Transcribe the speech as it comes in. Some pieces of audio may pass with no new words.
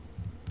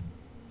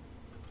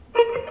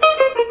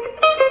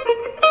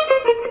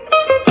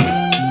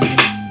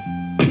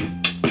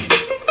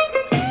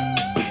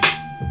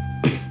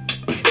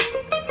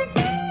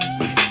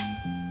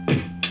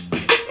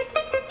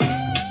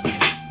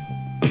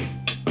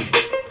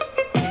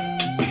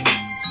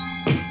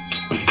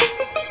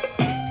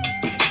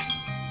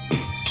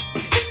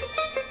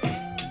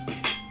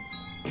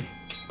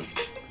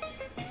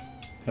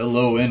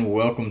Hello and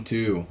welcome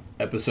to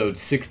episode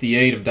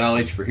 68 of Dial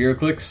H for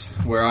HeroClix,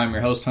 where I'm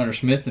your host Hunter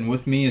Smith, and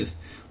with me is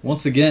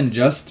once again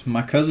just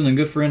my cousin and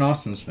good friend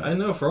Austin Smith. I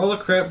know, for all the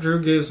crap Drew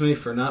gives me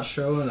for not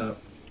showing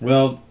up.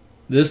 Well,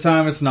 this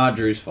time it's not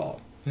Drew's fault.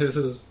 This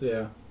is,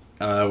 yeah.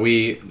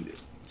 We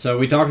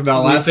talked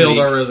about last week. We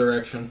failed our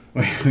resurrection.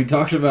 We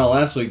talked about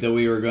last week that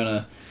we were going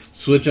to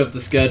switch up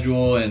the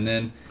schedule, and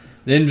then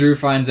Drew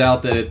finds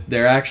out that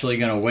they're actually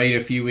going to wait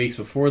a few weeks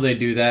before they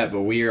do that,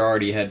 but we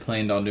already had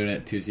planned on doing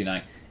it Tuesday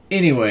night.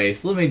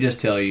 Anyways, let me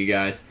just tell you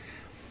guys,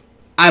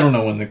 I don't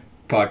know when the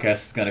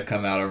podcast is going to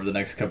come out over the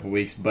next couple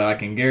weeks, but I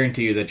can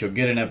guarantee you that you'll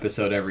get an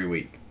episode every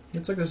week.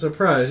 It's like a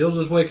surprise. You'll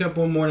just wake up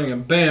one morning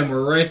and bam,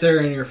 we're right there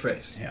in your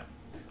face. Yeah.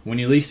 When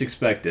you least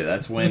expect it,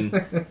 that's when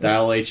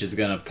Dial H is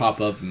going to pop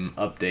up and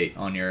update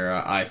on your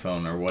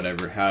iPhone or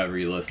whatever, however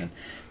you listen.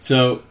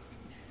 So,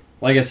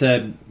 like I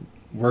said,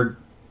 we're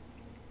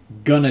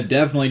gonna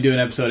definitely do an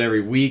episode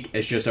every week.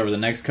 It's just over the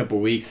next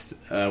couple weeks,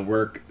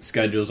 work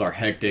schedules are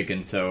hectic,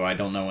 and so I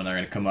don't know when they're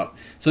going to come up.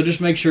 So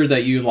just make sure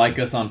that you like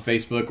us on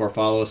Facebook or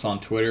follow us on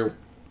Twitter,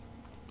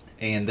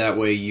 and that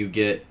way you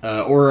get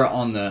or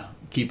on the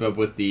keep up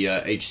with the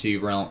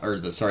HC realm or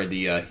the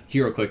HeroClix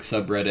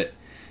subreddit.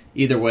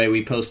 Either way,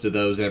 we post to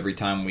those every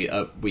time we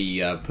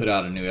put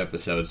out a new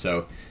episode.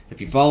 So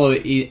if you follow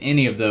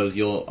any of those,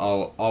 you'll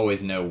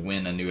always know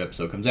when a new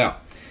episode comes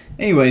out.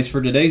 Anyways,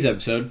 for today's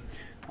episode,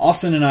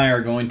 Austin and I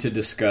are going to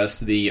discuss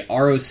the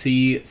ROC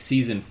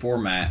season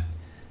format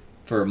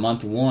for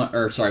season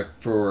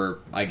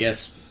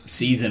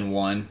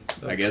 1,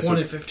 I guess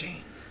 2015.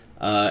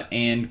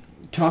 And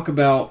talk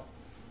about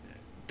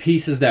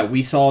pieces that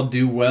we saw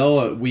do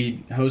well. We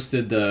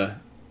hosted the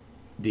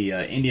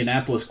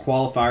Indianapolis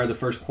qualifier, the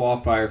first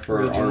qualifier for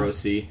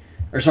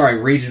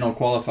regional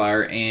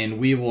qualifier, and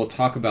we will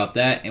talk about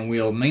that, and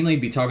we'll mainly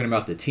be talking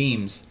about the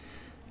teams.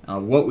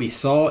 What we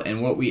saw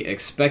and what we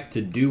expect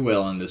to do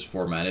well in this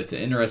format. It's an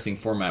interesting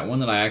format, one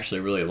that I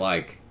actually really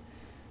like.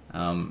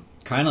 Kind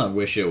of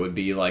wish it would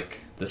be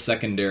like the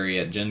secondary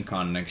at Gen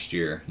Con next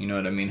year. You know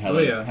what I mean? How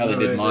they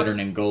did Modern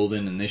and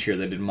Golden, and this year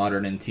they did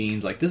Modern and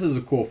Teams. Like, this is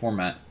a cool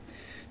format.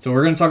 So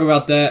we're going to talk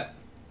about that,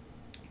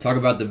 talk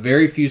about the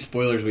very few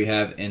spoilers we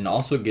have, and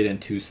also get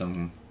into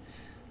some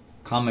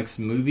comics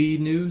movie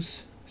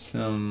news,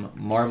 some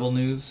Marvel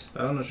news.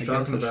 I don't know what you're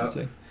talking about.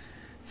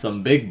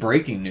 Some big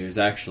breaking news,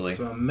 actually.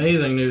 Some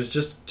amazing news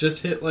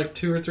just hit like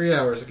 2 or 3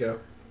 hours ago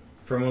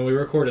from when we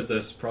recorded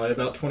this. Probably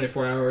about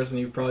 24 hours, and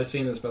you've probably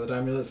seen this by the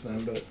time you're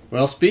listening. But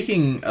well,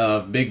 speaking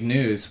of big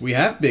news, we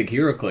have big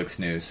HeroClix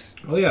news.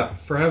 Oh yeah,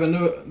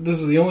 this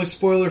is the only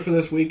spoiler for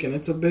this week, and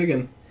it's a big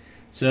one.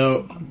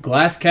 So,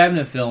 Glass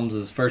Cabinet Films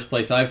is the first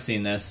place I've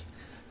seen this.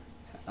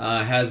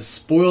 Has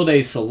spoiled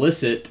a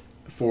solicit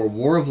for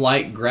War of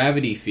Light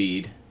Gravity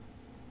Feed.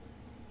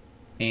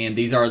 And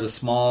these are the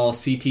small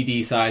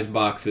CTD size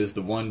boxes,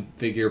 the one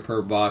figure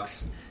per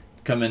box,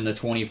 come in the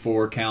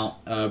 24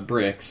 count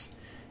bricks.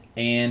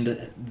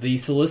 And the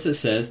solicit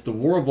says the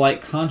War of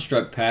Light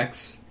construct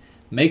packs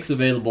makes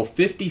available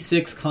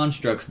 56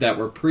 constructs that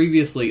were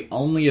previously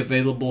only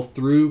available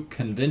through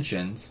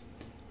conventions,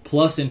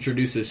 plus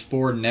introduces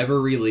 4 never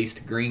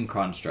released green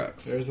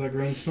constructs. There's that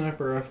green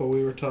sniper rifle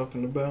we were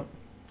talking about.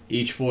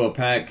 Each foil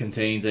pack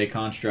contains a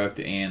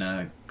construct and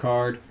a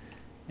card,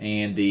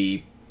 and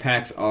the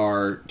packs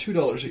are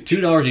 $2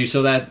 each. $2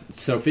 each,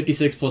 so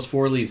 56 plus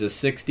 4 leaves us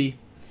 60.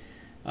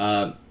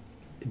 It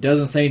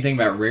doesn't say anything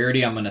about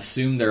rarity. I'm going to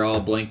assume they're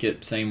all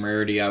blanket, same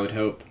rarity, I would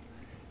hope.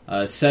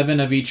 7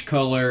 of each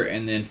color,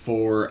 and then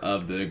 4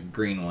 of the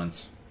green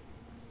ones.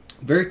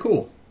 Very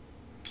cool.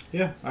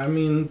 Yeah, I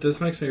mean, this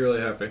makes me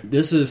really happy.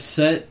 This is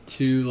set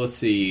to, let's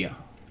see,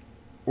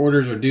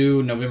 orders are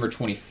due November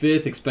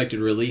 25th, expected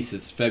release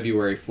is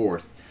February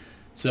 4th.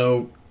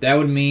 So that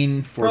would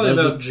mean for probably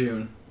those about of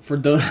June. For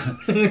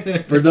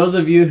those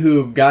of you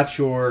who got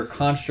your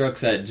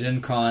constructs at Gen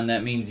Con,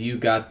 that means you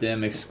got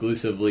them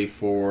exclusively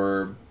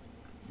for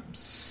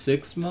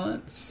 6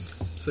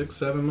 months?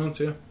 6-7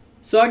 months, yeah.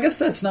 So I guess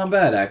that's not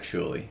bad,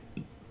 actually.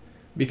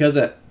 Because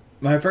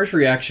my first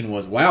reaction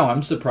was, wow,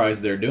 I'm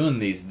surprised they're doing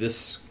these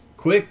this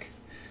quick.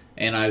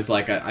 And I was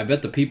like, I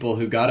bet the people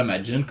who got them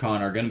at Gen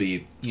Con are going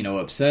to be,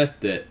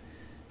 upset that,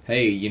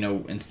 hey,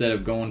 instead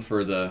of going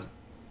for the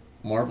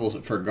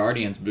Marvels for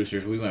Guardians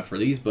boosters, we went for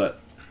these,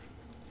 but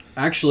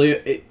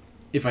actually,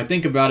 if I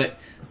think about it,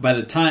 by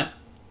the time,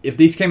 if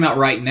these came out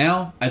right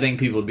now, I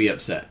think people would be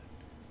upset.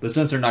 But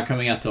since they're not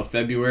coming out till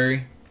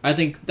February, I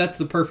think that's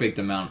the perfect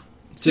amount.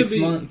 6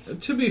 months.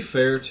 To be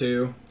fair,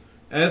 too,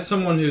 as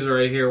someone who's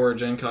right here where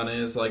Gen Con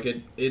is, like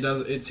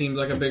it seems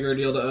like a bigger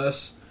deal to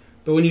us.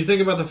 But when you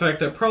think about the fact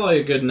that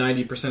probably a good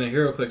 90% of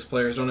HeroClix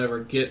players don't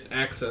ever get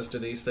access to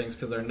these things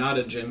because they're not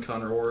at Gen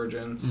Con or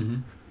Origins.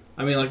 Mm-hmm.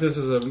 I mean, like, this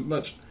is a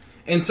much...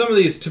 And some of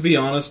these, to be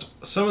honest,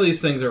 some of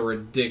these things are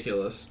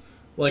ridiculous.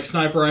 Like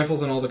sniper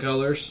rifles in all the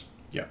colors.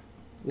 Yeah.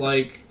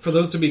 Like, for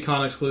those to be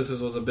con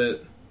exclusives was a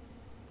bit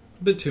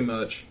too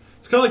much.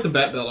 It's kind of like the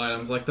Bat Belt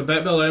items. Like, the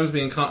Bat Belt items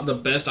being the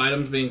best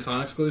items being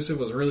con exclusive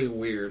was really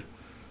weird.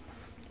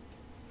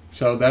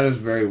 So that is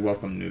very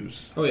welcome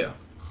news. Oh, yeah.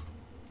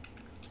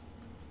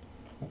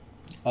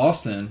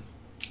 Austin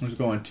was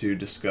going to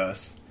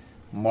discuss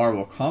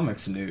Marvel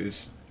Comics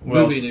news.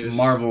 Well, Movie news.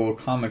 Marvel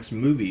Comics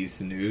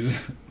movies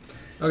news.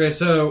 Okay,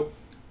 so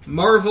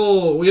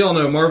Marvel, we all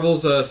know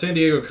Marvel's San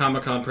Diego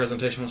Comic-Con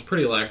presentation was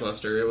pretty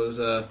lackluster. It was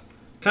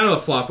kind of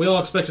a flop. We all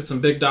expected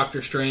some big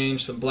Doctor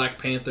Strange, some Black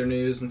Panther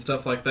news and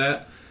stuff like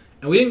that,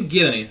 and we didn't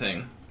get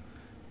anything.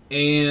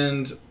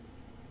 And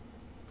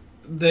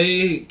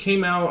they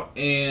came out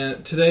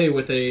and today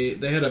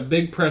they had a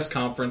big press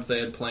conference they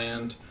had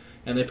planned,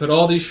 and they put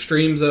all these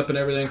streams up and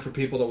everything for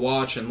people to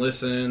watch and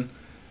listen,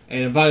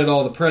 and invited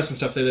all the press and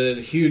stuff. They did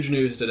huge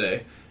news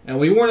today, and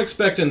we weren't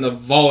expecting the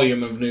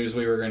volume of news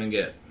we were going to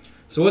get.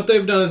 So what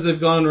they've done is they've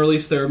gone and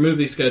released their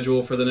movie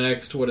schedule for the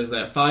next,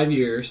 5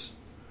 years.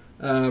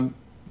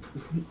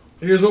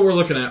 Here's what we're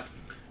looking at.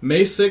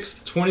 May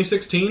 6th,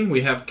 2016,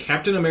 we have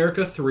Captain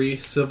America 3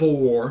 Civil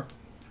War,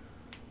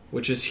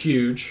 which is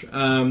huge.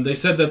 They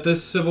said that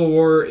this Civil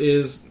War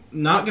is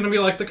not going to be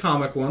like the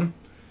comic one.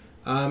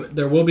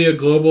 There will be a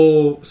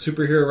global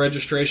superhero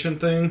registration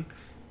thing,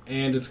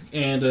 and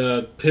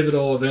a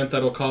pivotal event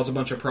that'll cause a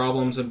bunch of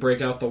problems and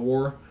break out the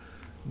war.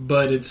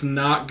 But it's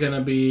not going to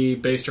be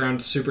based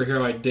around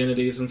superhero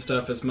identities and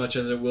stuff as much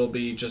as it will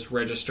be just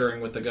registering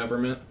with the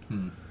government.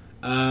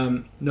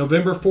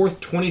 November 4th,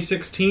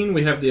 2016,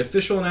 we have the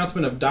official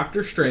announcement of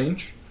Doctor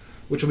Strange,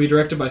 which will be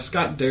directed by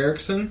Scott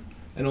Derrickson,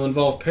 and will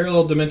involve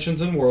parallel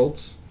dimensions and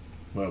worlds.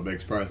 Well, big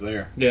surprise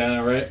there. Yeah, I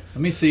know, right?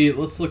 Let me see.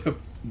 Let's look up.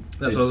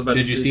 That's what I was about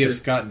to do. Did you see if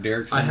Scott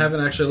Derrickson? I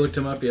haven't actually looked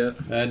him up yet.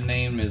 That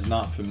name is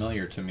not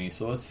familiar to me,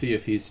 so let's see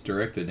if he's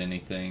directed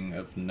anything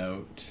of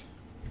note.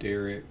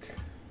 Derrick.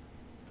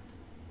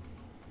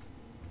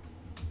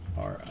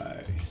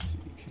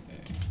 R-I-C-K.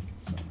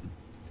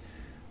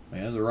 He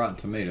has a Rotten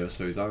Tomatoes,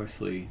 so he's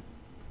obviously...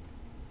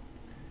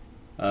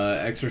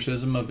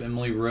 Exorcism of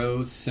Emily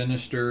Rose,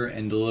 Sinister,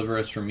 and Deliver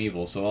Us from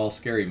Evil. So all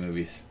scary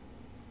movies.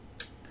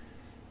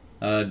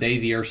 Day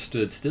the Earth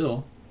Stood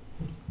Still.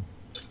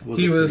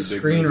 He was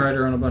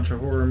screenwriter on a bunch of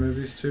horror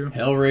movies, too.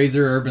 Hellraiser,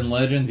 Urban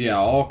Legends, yeah,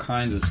 all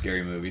kinds of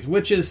scary movies.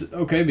 Which is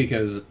okay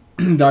because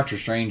Doctor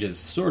Strange is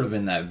sort of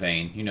in that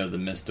vein. You know, the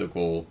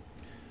mystical,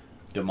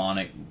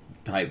 demonic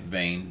type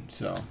vein.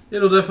 So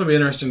it'll definitely be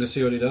interesting to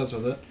see what he does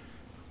with it.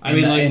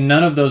 And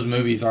none of those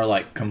movies are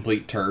like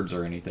complete turds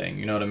or anything.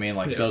 You know what I mean?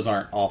 Like those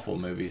aren't awful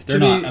movies. They're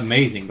not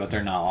amazing, but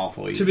they're not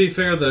awful either. To be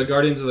fair, the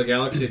Guardians of the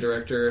Galaxy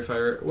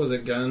director, was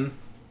it Gunn?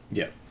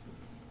 Yeah.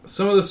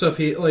 Some of the stuff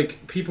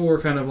people were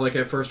kind of like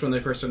at first when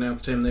they first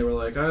announced him, they were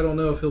like, I don't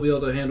know if he'll be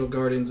able to handle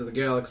Guardians of the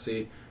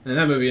Galaxy, and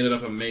that movie ended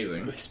up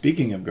amazing.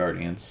 Speaking of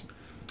Guardians,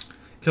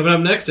 coming up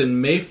next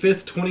in May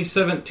 5th,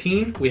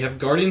 2017, we have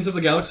Guardians of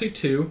the Galaxy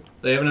 2.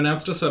 They haven't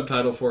announced a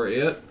subtitle for it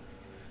yet.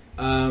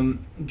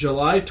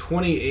 July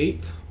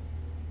 28th,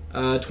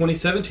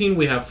 2017,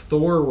 we have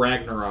Thor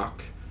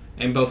Ragnarok.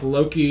 And both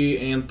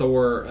Loki and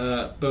Thor,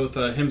 both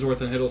Hemsworth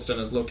and Hiddleston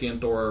as Loki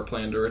and Thor are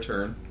planned to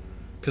return.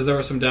 Because there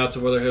were some doubts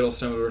of whether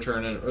Hiddleston would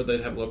return or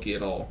they'd have Loki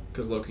at all.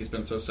 Because Loki's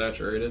been so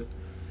saturated.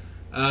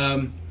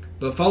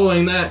 But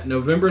following that,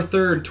 November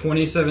 3rd,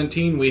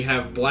 2017, we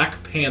have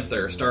Black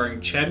Panther,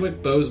 starring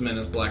Chadwick Boseman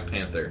as Black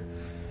Panther.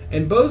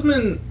 And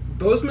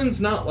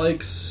Boseman's not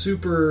like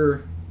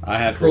super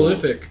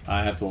prolific.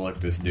 I have to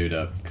look this dude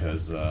up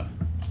because...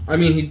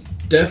 he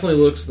definitely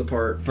looks the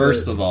part.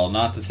 First of all,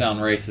 not to sound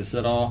racist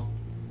at all,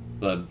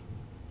 but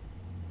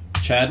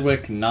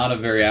Chadwick, not a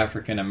very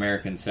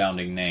African-American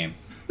sounding name.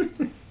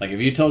 Like, if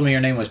you told me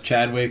your name was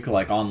Chadwick,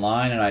 like,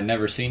 online, and I'd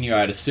never seen you,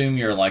 I'd assume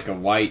you're, like, a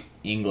white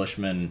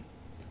Englishman.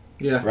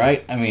 Yeah.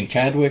 Right? I mean,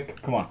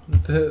 Chadwick, come on.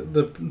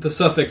 The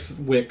suffix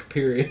wick,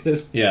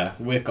 period. Yeah,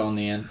 wick on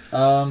the end.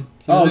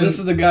 This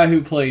is the guy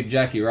who played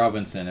Jackie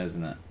Robinson,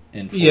 isn't it?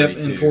 In 42. Yep,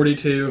 in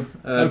 42.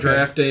 Okay.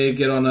 Draft Day,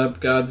 Get On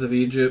Up, Gods of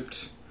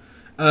Egypt.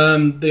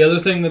 The other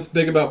thing that's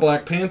big about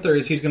Black Panther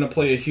is he's going to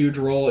play a huge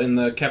role in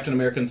the Captain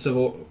America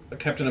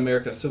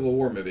Civil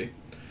War movie.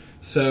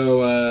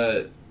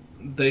 So,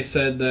 they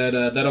said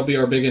that that'll be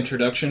our big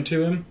introduction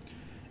to him,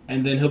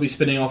 and then he'll be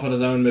spinning off on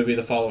his own movie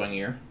the following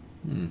year.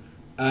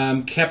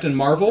 Captain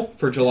Marvel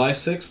for July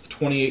 6th,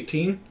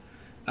 2018.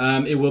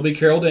 It will be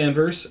Carol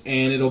Danvers,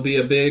 and it'll be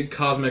a big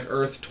cosmic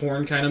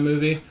Earth-torn kind of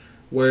movie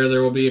where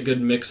there will be a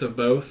good mix of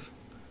both.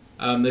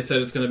 They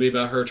said it's going to be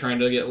about her trying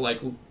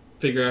to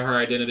figure out her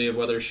identity of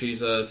whether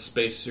she's a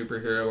space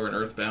superhero or an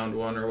Earthbound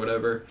one or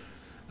whatever.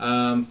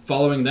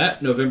 Following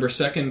that, November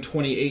 2nd,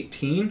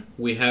 2018,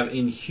 we have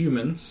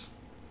Inhumans.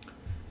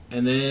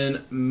 And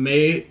then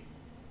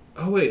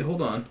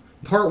hold on.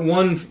 Part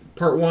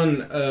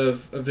one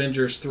of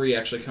Avengers 3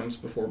 actually comes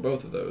before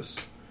both of those.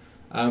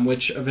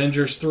 Which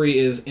Avengers 3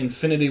 is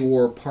Infinity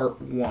War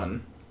Part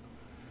 1.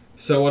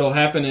 So what'll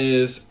happen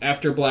is,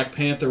 after Black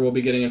Panther, we'll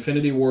be getting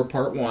Infinity War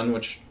Part 1,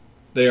 which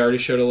they already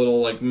showed a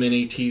little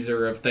mini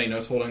teaser of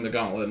Thanos holding the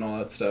gauntlet and all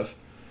that stuff.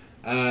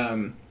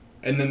 And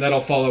then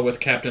that'll follow with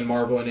Captain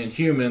Marvel and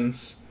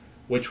Inhumans,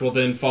 which will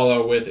then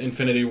follow with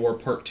Infinity War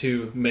Part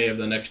 2, May of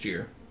the next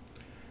year.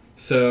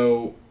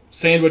 So,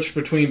 sandwiched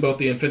between both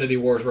the Infinity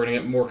Wars, we're going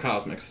to get more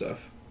cosmic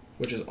stuff,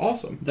 which is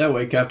awesome. That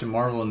way, Captain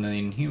Marvel and the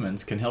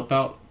Inhumans can help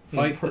out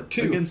fight Part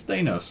 2. against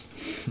Thanos.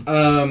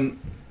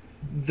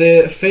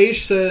 The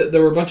Phage said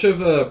there were a bunch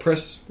of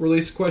press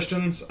release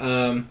questions.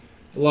 A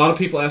lot of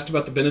people asked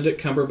about the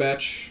Benedict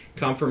Cumberbatch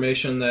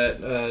confirmation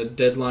that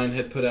Deadline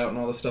had put out and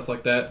all this stuff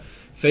like that.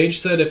 Phage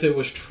said if it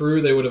was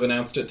true, they would have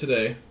announced it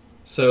today.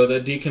 So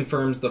that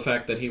deconfirms the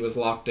fact that he was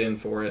locked in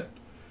for it.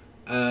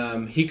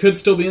 He could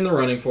still be in the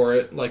running for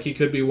it. Like, he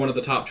could be one of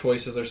the top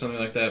choices or something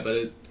like that,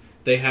 but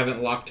they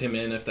haven't locked him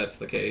in if that's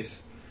the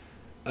case.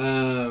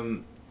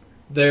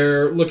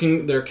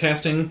 They're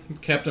casting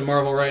Captain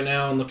Marvel right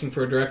now and looking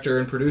for a director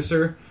and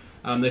producer.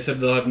 They said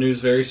they'll have news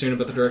very soon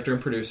about the director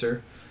and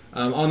producer.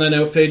 On that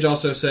note, Phage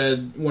also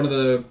said one of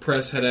the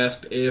press had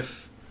asked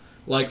if,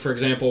 like, for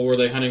example, were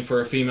they hunting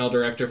for a female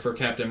director for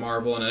Captain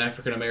Marvel and an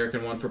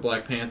African-American one for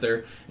Black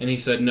Panther? And he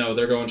said no,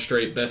 they're going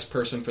straight best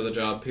person for the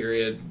job,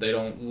 period. They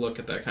don't look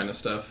at that kind of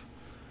stuff.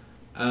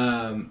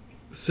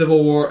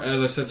 Civil War,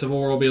 as I said, Civil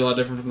War will be a lot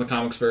different from the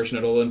comics version.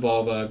 It'll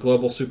involve a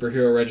global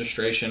superhero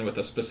registration with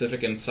a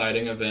specific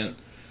inciting event.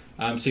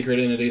 Secret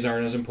entities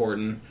aren't as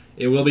important.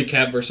 It will be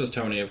Cap versus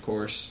Tony, of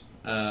course.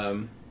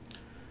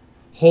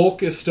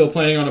 Hulk is still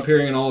planning on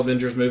appearing in all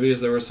Avengers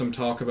movies. There was some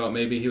talk about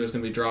maybe he was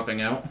going to be dropping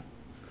out.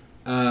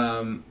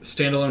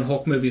 Standalone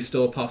Hulk movie is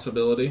still a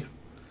possibility.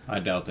 I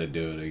doubt they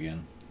do it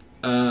again.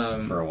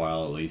 For a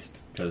while at least,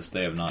 because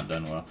they have not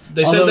done well.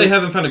 They said they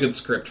haven't found a good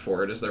script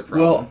for it, is their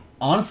problem. Well,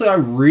 honestly, I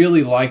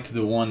really liked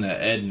the one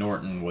that Ed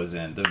Norton was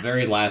in. The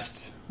very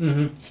last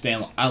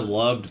Stan. I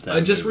loved that. I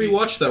just movie.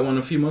 rewatched that one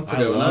a few months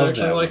ago, and I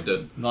actually liked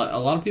it. A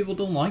lot of people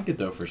don't like it,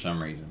 though, for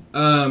some reason.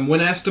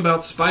 When asked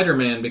about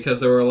Spider-Man,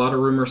 because there were a lot of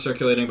rumors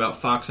circulating about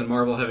Fox and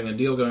Marvel having a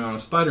deal going on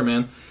with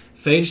Spider-Man,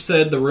 Phage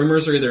said the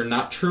rumors are either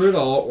not true at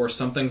all or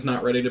something's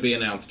not ready to be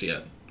announced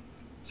yet.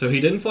 So he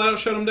didn't flat out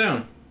shut them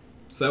down.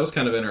 So that was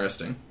kind of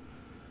interesting.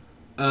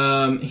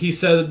 He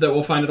said that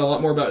we'll find out a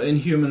lot more about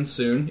Inhumans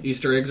soon.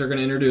 Easter eggs are going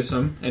to introduce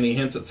them, and he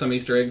hints at some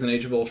Easter eggs in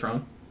Age of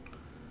Ultron.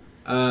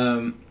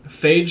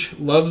 Phage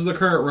loves the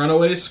current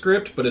Runaways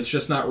script, but it's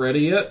just not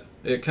ready yet.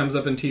 It comes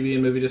up in TV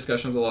and movie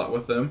discussions a lot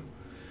with them.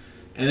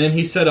 And then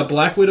he said a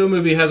Black Widow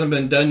movie hasn't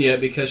been done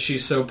yet because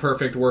she's so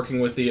perfect working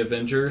with the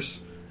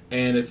Avengers,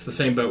 and it's the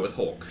same boat with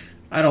Hulk.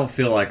 I don't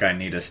feel like I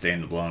need a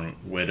standalone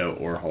Widow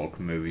or Hulk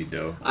movie,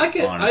 though. I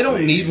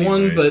don't need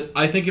one, but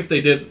I think if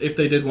they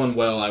did one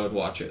well, I would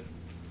watch it.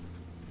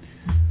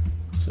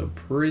 So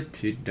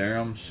pretty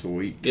damn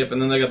sweet. Yep,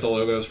 and then they got the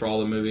logos for all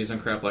the movies and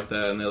crap like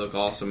that, and they look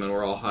awesome, and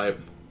we're all hype.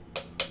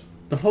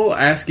 The whole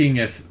asking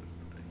if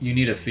you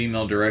need a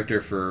female director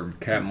for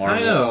Captain Marvel,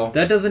 I know.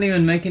 That doesn't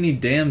even make any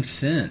damn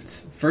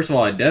sense. First of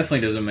all, it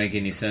definitely doesn't make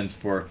any sense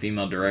for a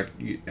female director.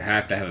 You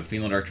have to have a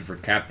female director for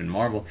Captain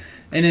Marvel,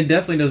 and it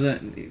definitely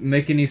doesn't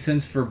make any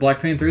sense for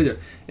Black Panther either.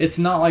 It's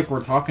not like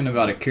we're talking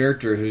about a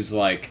character who's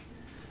like,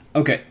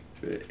 okay,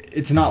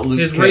 it's not Luke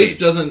Cage. His race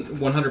doesn't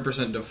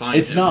 100% define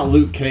It's him. not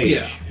Luke Cage,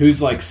 Yeah.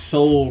 who's like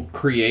soul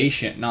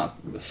creation, not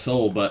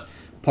soul, but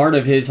part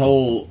of his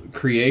whole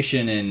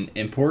creation and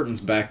importance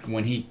back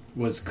when he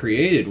was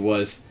created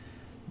was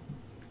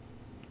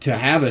to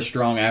have a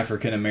strong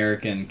African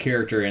American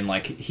character, and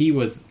like he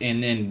was,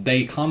 and then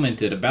they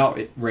commented about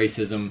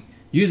racism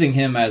using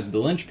him as the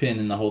linchpin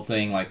in the whole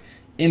thing, like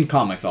in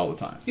comics all the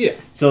time. Yeah.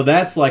 So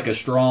that's like a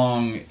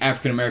strong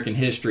African American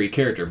history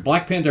character.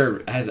 Black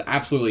Panther has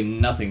absolutely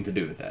nothing to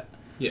do with that.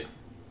 Yeah.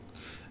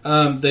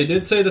 They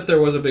did say that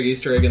there was a big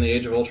Easter egg in the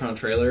Age of Ultron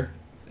trailer,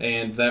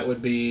 and that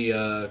would be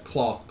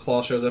Claw.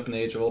 Claw shows up in the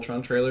Age of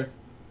Ultron trailer.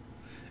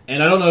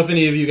 And I don't know if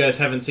any of you guys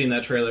haven't seen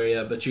that trailer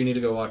yet, but you need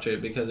to go watch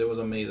it because it was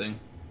amazing.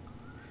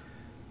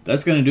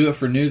 That's going to do it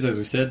for news, as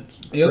we said.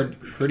 Yep.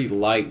 Pretty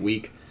light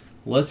week.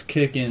 Let's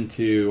kick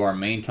into our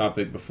main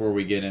topic before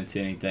we get into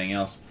anything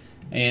else.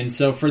 And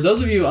so, for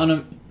those of you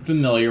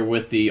unfamiliar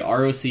with the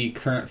ROC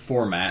current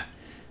format,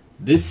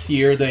 this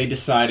year they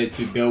decided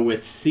to go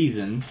with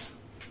seasons.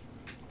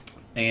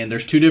 And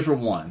there's two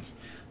different ones.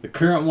 The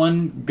current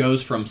one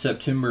goes from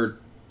September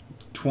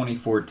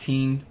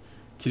 2014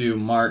 to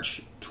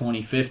March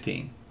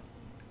 2015.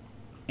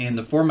 And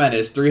the format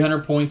is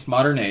 300 points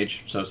modern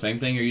age, so same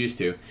thing you're used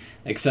to,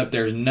 except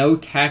there's no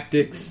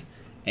tactics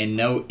and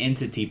no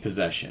entity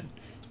possession.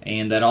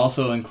 And that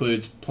also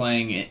includes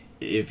playing,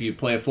 if you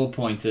play a full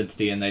points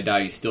entity and they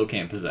die, you still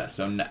can't possess.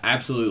 So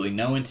absolutely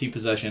no entity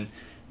possession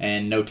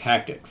and no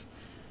tactics.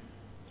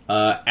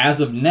 As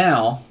of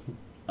now,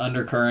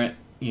 under current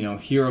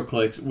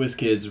HeroClix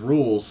WizKids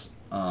rules,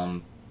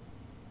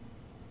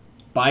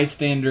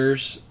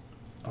 bystanders,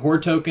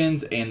 horde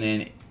tokens, and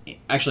then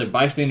actually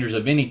bystanders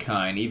of any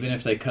kind, even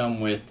if they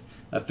come with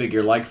a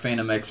figure like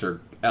Phantom X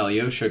or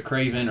Alyosha,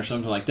 Kraven, or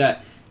something like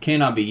that,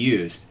 cannot be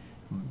used.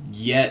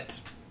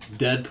 Yet,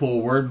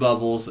 Deadpool word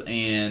bubbles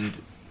and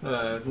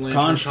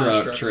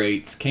construct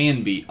traits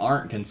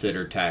aren't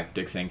considered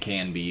tactics and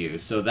can be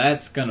used. So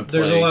that's going to play.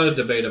 There's a lot of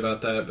debate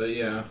about that, but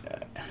yeah.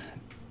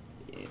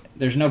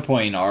 There's no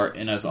point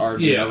in us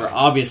arguing over.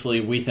 Obviously,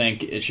 we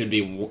think it should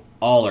be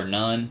all or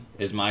none.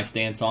 Is my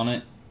stance on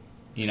it.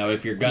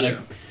 If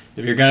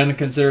you're gonna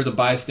consider the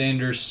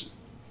bystanders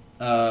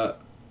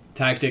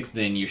tactics,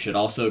 then you should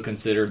also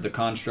consider the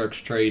constructs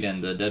trait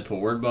and the Deadpool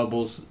word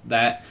bubbles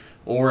that.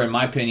 Or, in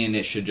my opinion,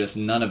 it should just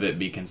none of it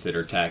be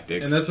considered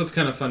tactics. And that's what's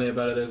kind of funny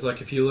about it is, like,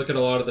 if you look at a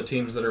lot of the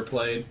teams that are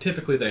played,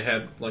 typically they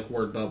had, like,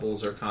 word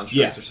bubbles or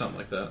constructs or something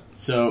like that.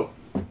 So,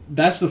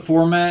 that's the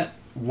format.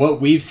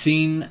 What we've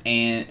seen,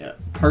 and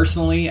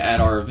personally, at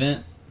our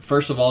event,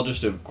 first of all,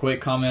 just a quick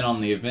comment on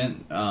the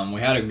event.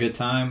 We had a good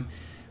time.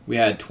 We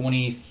had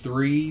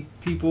 23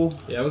 people.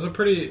 Yeah, it was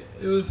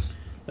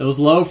It was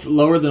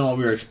lower than what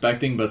we were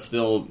expecting, but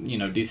still,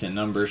 decent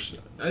numbers.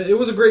 It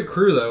was a great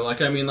crew, though. Like,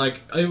 I mean, like,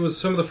 it was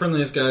some of the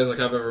friendliest guys, like,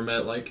 I've ever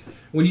met. Like,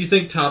 when you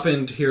think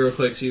top-end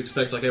HeroClix, you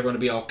expect, like, everyone to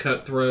be all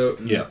cutthroat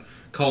and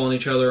calling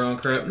each other on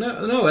crap.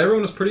 No,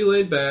 everyone was pretty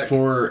laid back.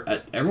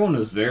 Everyone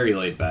was very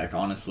laid back,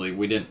 honestly.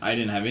 I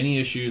didn't have any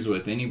issues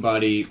with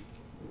anybody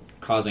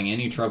causing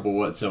any trouble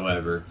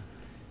whatsoever.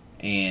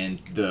 And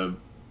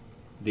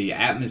the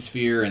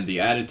atmosphere and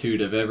the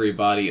attitude of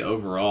everybody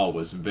overall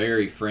was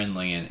very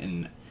friendly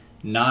and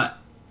not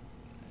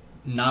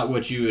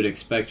what you would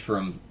expect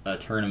from a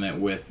tournament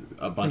with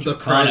a bunch of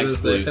con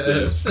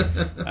exclusives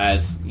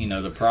as,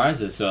 the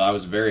prizes. So I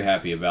was very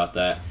happy about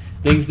that.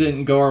 Things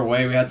didn't go our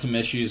way. We had some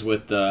issues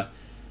with the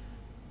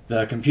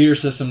computer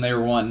system they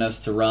were wanting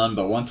us to run,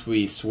 but once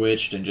we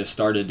switched and just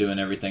started doing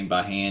everything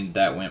by hand,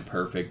 that went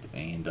perfect,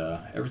 and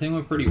everything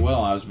went pretty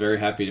well. I was very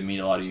happy to meet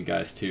a lot of you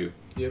guys, too.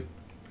 Yep.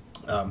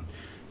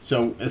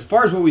 So, as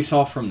far as what we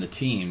saw from the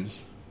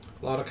teams...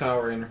 A lot of Kyle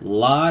Rayner.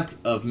 Lot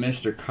of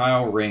Mr.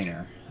 Kyle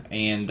Rayner.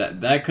 And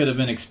that could have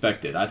been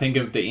expected. I think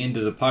at the end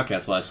of the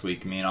podcast last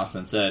week, me and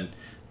Austin said,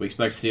 we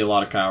expect to see a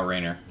lot of Kyle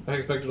Rayner. I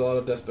expected a lot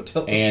of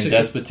Despotellis, and too.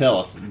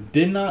 Despotellis.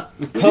 Did not...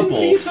 We didn't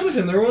see a ton of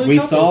him. There were only we a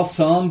couple. saw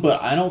some,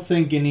 but I don't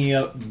think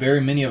very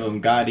many of them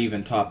got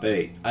even top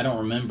 8. I don't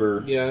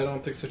remember. Yeah, I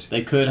don't think so, too.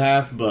 They could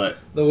have, but...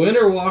 The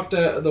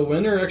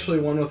winner actually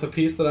won with a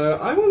piece that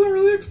I wasn't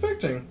really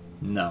expecting.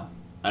 No.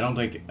 I don't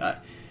think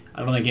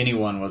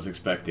anyone was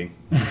expecting.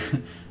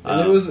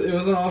 And it was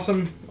an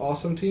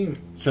awesome team.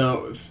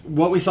 So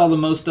what we saw the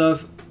most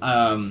of,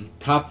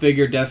 top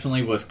figure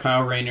definitely was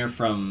Kyle Rayner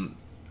from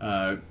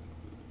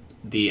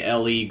the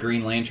LE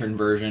Green Lantern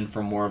version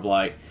from War of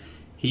Light.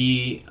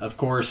 He, of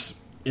course,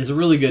 is a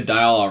really good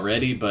dial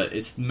already, but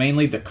it's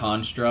mainly the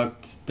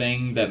construct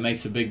thing that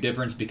makes a big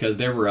difference because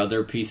there were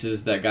other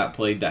pieces that got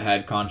played that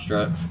had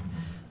constructs.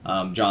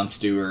 John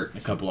Stewart, a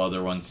couple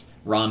other ones.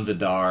 Ron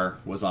Vidar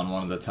was on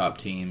one of the top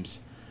teams,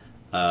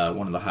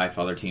 one of the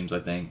Highfather teams, I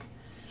think.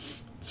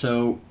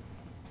 So,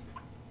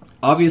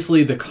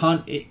 obviously,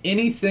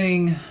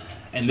 anything,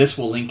 and this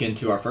will link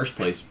into our first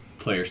place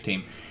players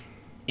team,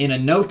 in a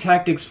no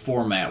tactics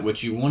format,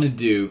 what you want to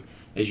do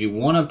is you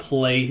want to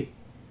play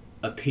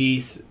a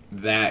piece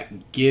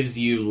that gives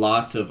you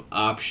lots of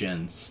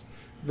options.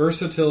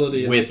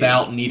 Versatility is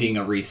without key. Needing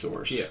a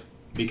resource. Yeah.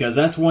 Because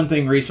that's one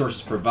thing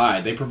resources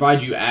provide. They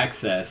provide you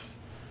access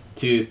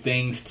to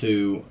things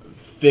to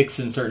fix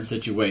in certain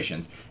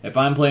situations. If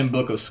I'm playing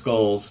Book of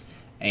Skulls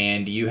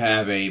and you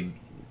have a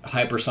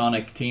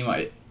hypersonic team,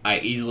 I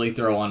easily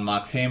throw on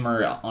Mox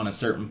Hammer on a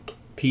certain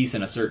piece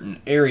in a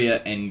certain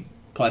area, and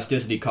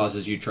plasticity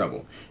causes you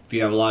trouble. If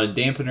you have a lot of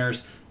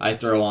dampeners, I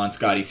throw on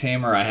Scotty's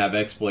Hammer. I have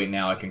Exploit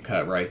now. I can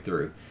cut right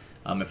through.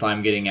 If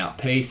I'm getting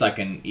outpaced, I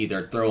can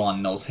either throw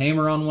on Null's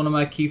Hammer on one of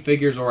my key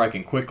figures, or I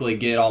can quickly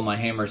get all my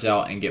hammers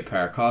out and get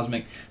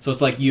Paracosmic. So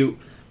it's like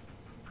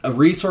a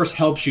resource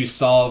helps you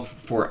solve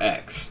for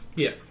X.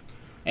 Yeah.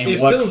 And it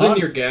fills in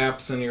your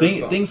gaps and your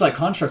things like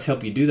constructs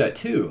help you do that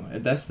too.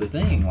 That's the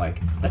thing. Like,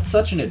 that's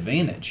such an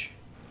advantage.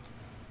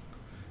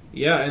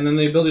 Yeah, and then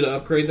the ability to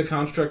upgrade the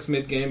constructs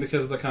mid-game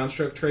because of the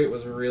construct trait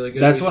was really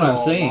good. That's what I'm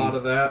saying. A lot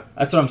of that.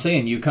 That's what I'm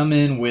saying. You come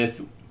in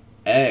with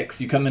X,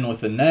 you come in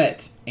with the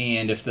net,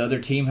 and if the other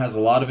team has a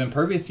lot of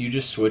impervious, you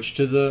just switch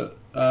to the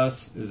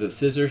is it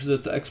Scissors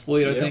that's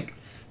Exploit, I think?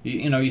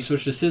 You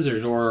switch to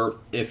Scissors, or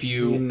if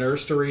you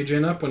nurse to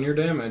regen up when you're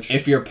damaged.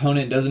 If your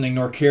opponent doesn't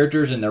ignore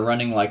characters and they're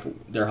running like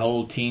their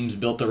whole team's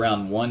built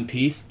around one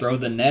piece, throw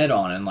the net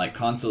on and like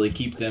constantly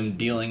keep them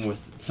dealing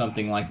with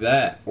something like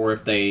that. Or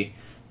if they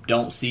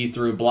don't see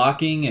through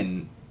blocking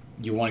and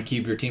you want to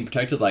keep your team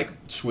protected, like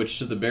switch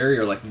to the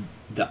barrier. Like,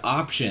 the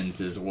options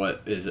is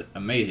what is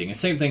amazing. And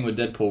same thing with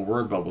Deadpool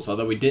word bubbles.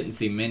 Although we didn't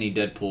see many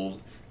Deadpool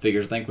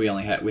figures, I think we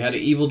had an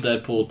evil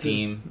Deadpool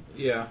team.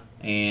 Yeah.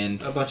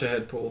 And a bunch of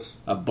head pulls.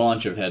 A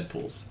bunch of head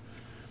pulls.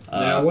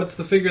 Now, what's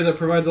the figure that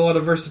provides a lot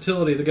of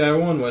versatility the guy I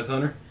won with,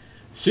 Hunter?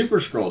 Super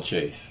Scroll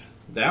Chase.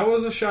 That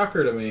was a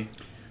shocker to me.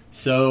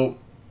 So,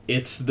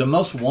 it's the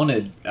most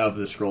wanted of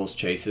the Scrolls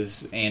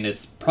Chases, and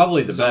it's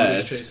probably the best.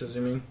 Zombie Chases,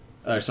 you mean?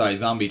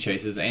 Zombie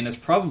Chases, and it's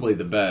probably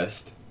the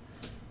best,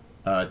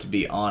 to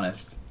be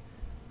honest,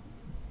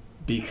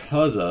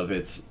 because of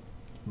its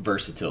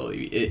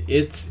versatility.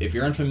 It's if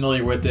you're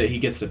unfamiliar with it, he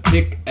gets to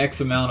pick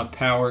X amount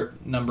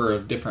of number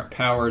of different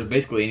powers,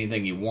 basically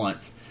anything he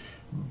wants,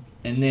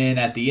 and then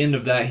at the end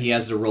of that, he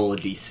has to roll a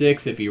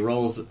d6. If he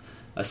rolls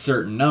a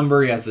certain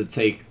number, he has to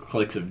take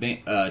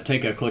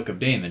a click of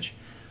damage.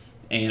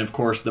 And of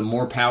course, the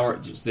more power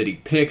that he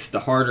picks, the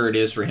harder it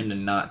is for him to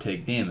not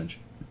take damage.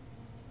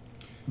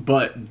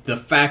 But the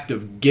fact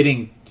of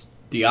getting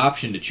the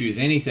option to choose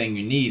anything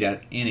you need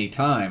at any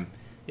time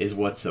is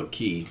what's so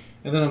key.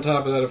 And then on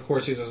top of that, of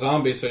course, he's a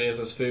zombie, so he has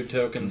his food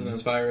tokens and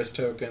his virus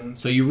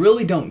tokens. So you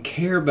really don't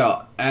care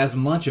about as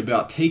much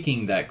about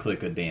taking that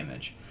click of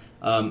damage.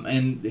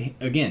 And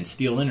again,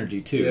 Steel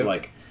Energy too. Yep.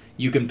 Like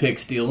you can pick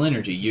Steel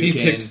Energy. He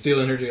picks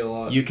Steel Energy a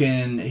lot.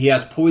 He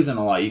has Poison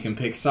a lot. You can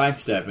pick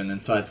Sidestep and then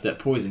Sidestep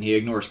Poison. He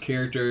ignores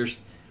characters.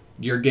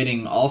 You're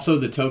getting also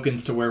the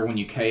tokens to where when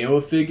you KO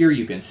a figure,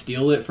 you can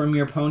steal it from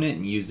your opponent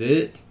and use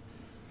it.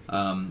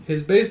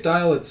 His base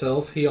dial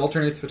itself, he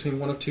alternates between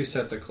one of two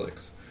sets of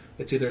clicks.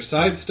 It's either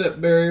Sidestep,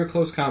 Barrier,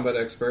 Close Combat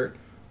Expert,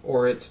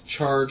 or it's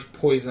Charge,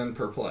 Poison,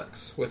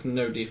 Perplex, with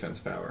no defense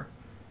power.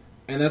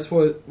 And that's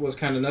what was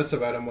kind of nuts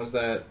about him, was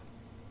that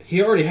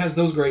he already has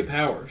those great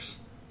powers.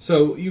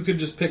 So you could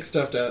just pick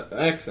stuff to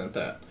accent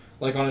that.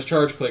 Like on his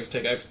charge clicks,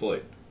 take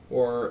Exploit.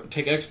 Or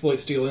take Exploit,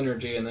 Steel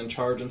Energy, and then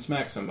charge and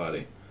smack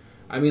somebody.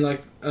 I mean,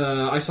 like,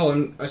 I saw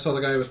the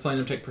guy who was playing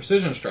him take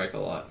Precision Strike a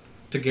lot,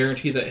 to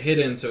guarantee that hit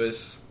in so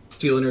his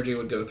Steel Energy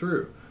would go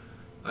through.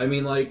 I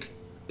mean, like,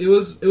 it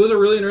was a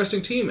really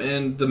interesting team,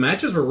 and the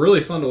matches were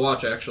really fun to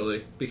watch,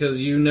 actually, because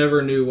you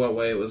never knew what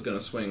way it was going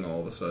to swing all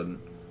of a sudden.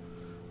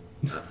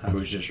 I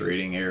was just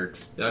reading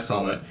Eric's I saw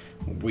comment.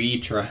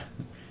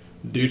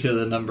 Due to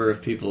the number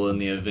of people in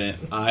the event,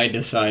 I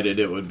decided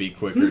it would be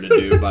quicker to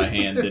do by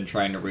hand than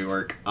trying to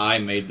rework. I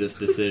made this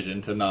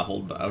decision to not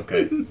hold...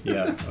 Okay,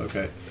 yeah,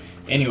 okay.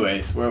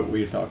 Anyways, what were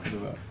you talking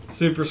about?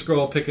 Super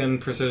Scroll picking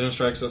Precision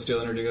Strike so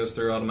Steel Energy goes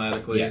through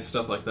automatically,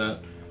 stuff like that.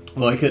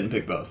 Well, I couldn't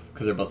pick both,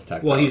 because they're both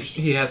attack Well, powers.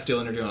 he has Steel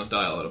Energy on his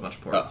dial at a bunch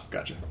of parts. Oh,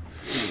 gotcha.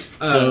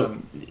 So,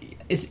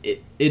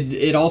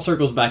 it all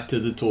circles back to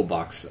the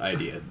toolbox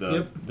idea,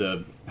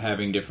 the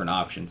having different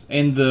options.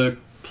 And the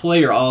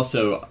player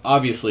also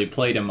obviously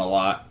played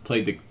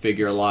the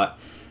figure a lot.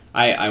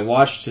 I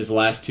watched his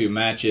last two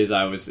matches.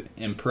 I was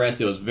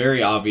impressed. It was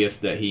very obvious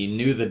that he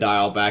knew the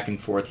dial back and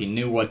forth. He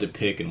knew what to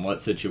pick in what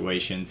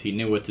situations. He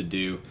knew what to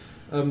do.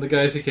 The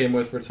guys he came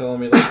with were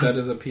telling me that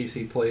is a piece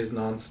he plays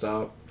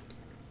nonstop.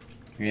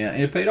 Yeah,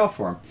 and it paid off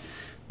for him.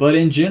 But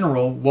in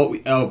general,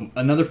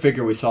 another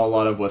figure we saw a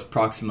lot of was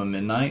Proxima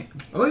Midnight.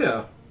 Oh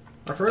yeah,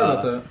 I forgot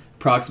about that.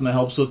 Proxima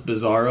helps with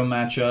Bizarro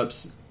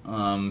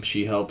matchups.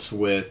 She helps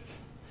with...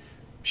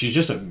 She's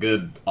just a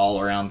good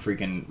all-around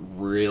freaking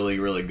really,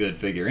 really good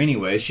figure.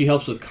 Anyway, she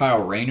helps with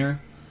Kyle Rayner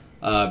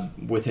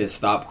with his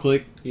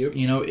stop-click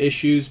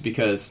issues,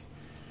 because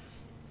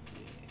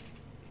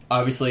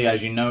obviously,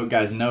 as you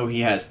guys know, he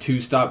has 2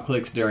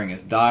 stop-clicks during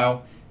his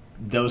dial.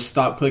 Those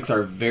stop-clicks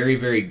are very,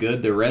 very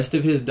good. The rest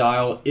of his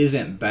dial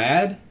isn't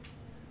bad,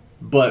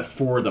 but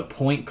for the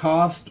point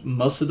cost,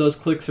 most of those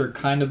clicks are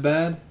kind of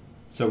bad.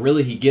 So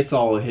really, he gets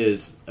all of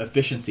his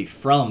efficiency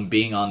from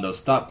being on those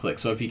stop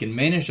clicks. So if you can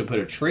manage to put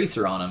a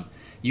tracer on him,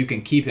 you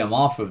can keep him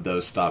off of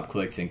those stop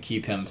clicks and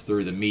keep him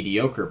through the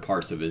mediocre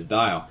parts of his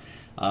dial.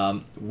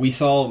 We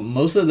saw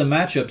most of the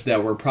matchups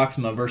that were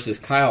Proxima versus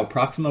Kyle.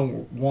 Proxima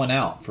won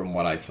out from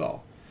what I saw.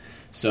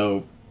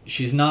 So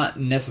she's not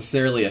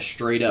necessarily a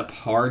straight-up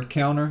hard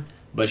counter,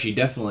 but she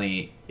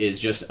definitely is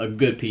just a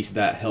good piece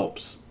that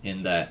helps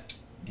in that.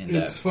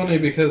 It's funny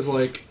because,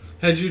 like...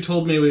 Had you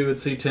told me we would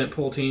see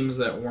tentpole teams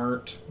that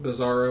weren't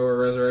Bizarro or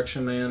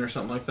Resurrection Man or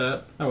something like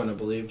that, I wouldn't have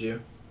believed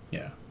you.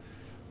 Yeah.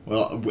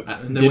 Well,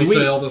 and then we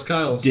say all those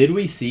Kyles. Did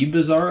we see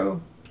Bizarro?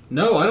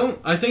 No, I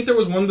don't. I think there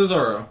was one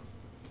Bizarro.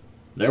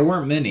 There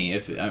weren't many.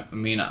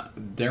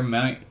 There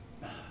might.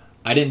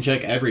 I didn't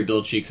check every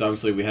build sheet because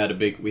obviously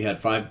we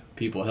had 5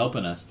 people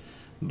helping us.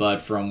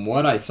 But from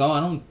what I saw,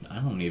 I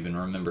don't even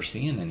remember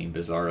seeing any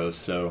Bizarros.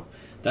 So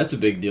that's a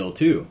big deal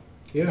too.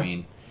 Yeah. I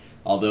mean,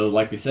 although,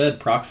 like we said,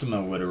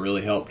 Proxima would have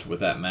really helped with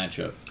that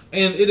matchup.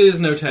 And it is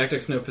no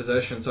tactics, no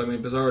possession. So, I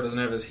mean, Bizarro doesn't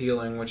have his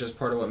healing, which is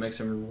part of what makes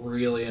him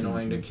really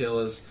annoying to kill,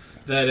 is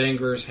that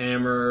Anger's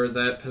Hammer,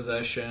 that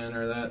possession,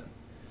 or that...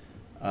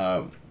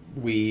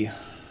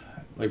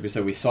 Like we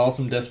said, we saw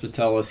some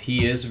Despotellis.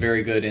 He is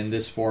very good in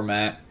this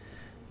format.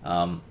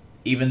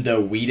 Even though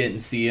we didn't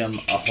see him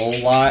a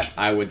whole lot,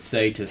 I would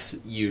say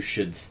you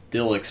should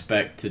still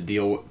expect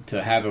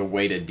to have a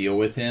way to deal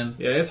with him.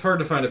 Yeah, it's hard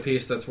to find a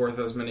piece that's worth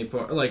as many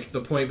points. Like,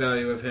 the point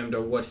value of him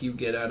to what you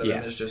get out of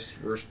him is just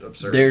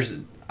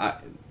absurd.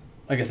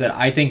 Like I said,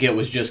 I think it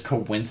was just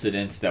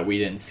coincidence that we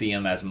didn't see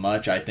him as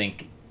much. I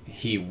think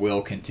he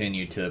will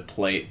continue to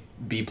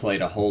be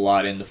played a whole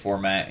lot in the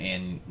format.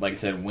 And like I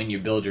said, when you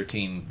build your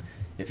team,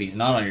 if he's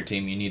not on your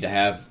team, you need to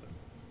have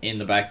in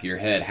the back of your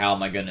head, how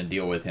am I going to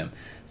deal with him?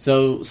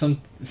 So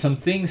some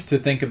things to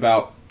think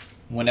about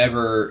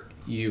whenever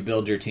you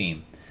build your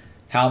team.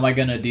 How am I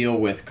going to deal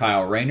with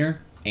Kyle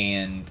Rayner?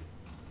 And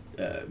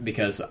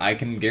because I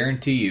can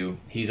guarantee you,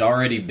 he's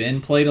already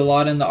been played a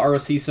lot in the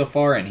ROC so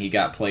far, and he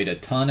got played a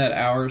ton at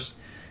ours.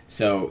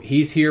 So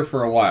he's here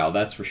for a while,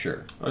 that's for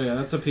sure. Oh yeah,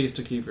 that's a piece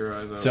to keep your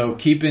eyes out. So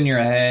keep in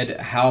your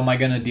head, how am I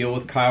going to deal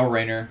with Kyle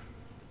Rayner?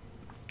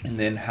 And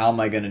then how am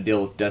I going to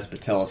deal with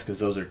Despotellis? Because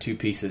those are 2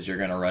 pieces you're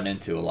going to run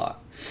into a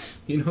lot.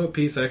 You know what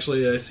piece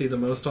actually I see the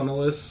most on the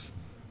list?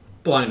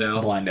 Blind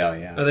Owl. Blind Owl,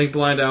 yeah. I think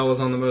Blind Owl was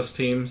on the most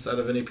teams out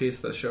of any piece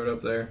that showed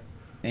up there.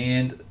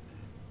 And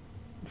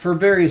for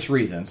various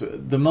reasons.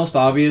 The most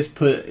obvious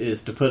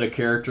is to put a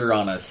character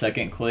on a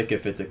second click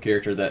if it's a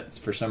character that,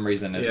 for some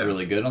reason, is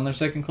really good on their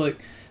second click.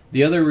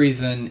 The other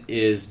reason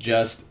is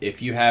just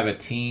if you have a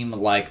team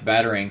like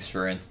Batarangs,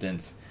 for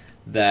instance,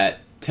 that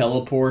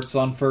teleports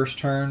on first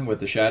turn with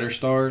the Shatter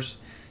Stars,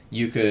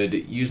 you could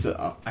use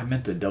I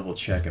meant to double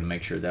check and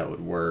make sure that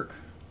would work.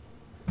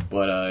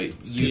 But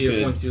once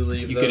you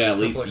leave, you could at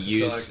least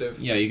use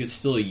you could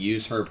still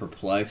use her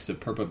Perplex to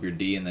perp up your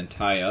D and then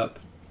tie up.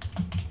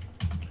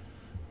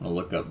 I'm gonna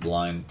look up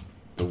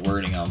the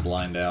wording on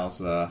Blind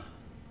Owl's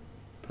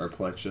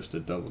Perplex just to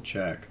double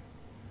check.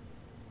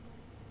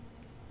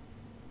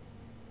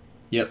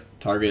 Yep,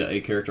 target a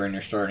character in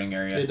your starting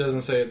area. It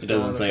doesn't say it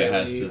doesn't say it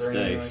has to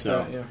stay. Like so,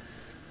 that, yeah.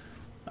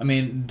 I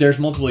mean, there's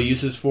multiple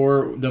uses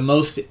for the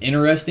most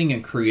interesting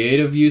and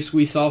creative use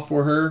we saw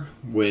for her,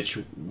 which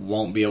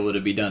won't be able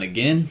to be done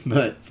again,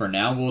 but for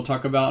now we'll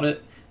talk about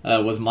it.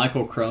 Was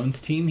Michael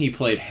Crone's team. He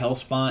played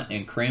Hellspawn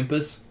and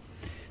Krampus.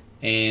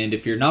 And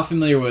if you're not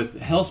familiar with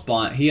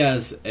Hellspawn, he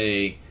has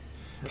a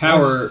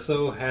power. I'm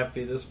so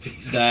happy this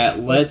piece that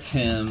lets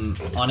him,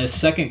 on his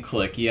second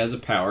click, he has a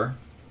power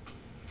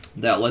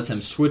that lets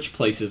him switch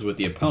places with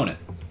the opponent.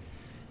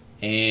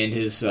 And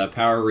his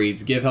power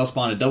reads, give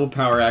Hellspawn a double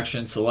power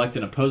action, select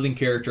an opposing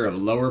character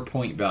of lower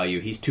point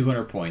value. He's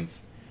 200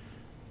 points.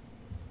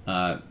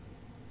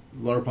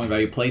 Lower point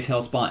value, place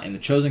Hellspawn and the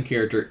chosen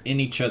character in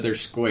each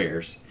other's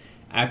squares.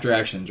 After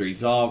actions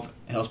resolve,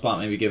 Hellspawn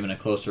may be given a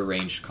closer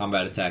range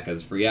combat attack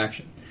as a free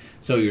action.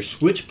 So you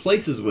switch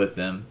places with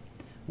them.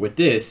 With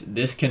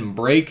this can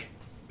break,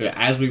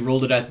 as we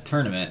ruled it at the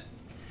tournament,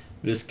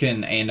 this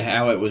can, and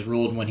how it was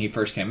ruled when he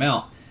first came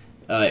out,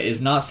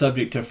 is not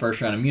subject to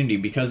first round immunity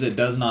because it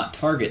does not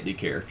target the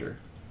character.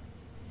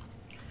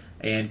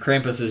 And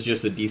Krampus is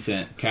just a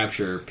decent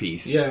capture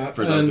piece. Yeah,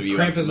 for those of you.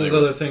 Krampus's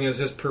other thing is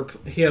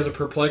he has a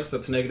perplex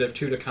that's -2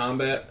 to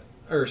combat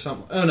or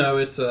something. Oh no,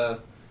 it's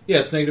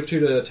it's -2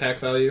 to attack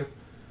value.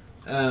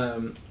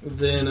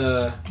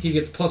 Then he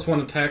gets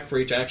 +1 attack for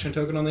each action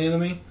token on the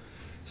enemy.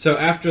 So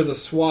after the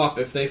swap,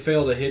 if they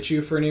fail to hit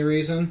you for any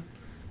reason,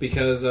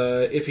 because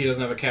if he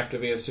doesn't have a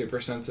captive, he has super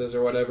senses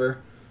or whatever,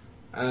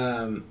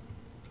 then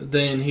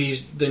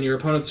your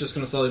opponent's just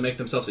going to slowly make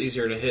themselves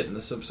easier to hit in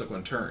the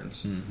subsequent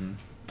turns.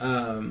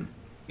 Mm-hmm.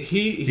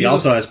 He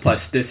also has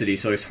plasticity,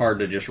 so he's hard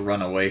to just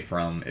run away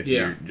from if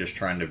you're just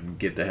trying to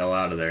get the hell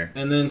out of there.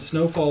 And then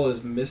Snowfall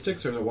is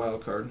Mystics or is it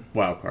Wild Card?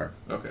 Wild Card.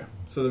 Okay,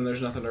 so then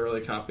there's nothing to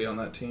really copy on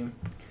that team.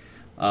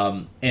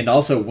 And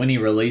also, when he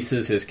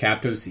releases his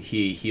captives,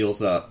 he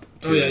heals up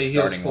to the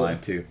starting line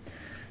too.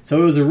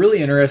 So it was a really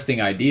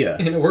interesting idea,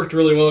 and it worked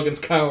really well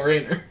against Kyle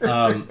Rayner.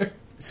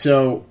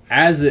 So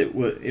as it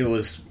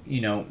was,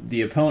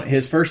 the opponent,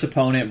 his first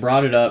opponent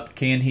brought it up.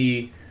 Can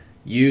he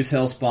use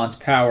Hellspawn's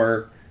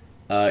power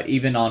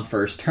even on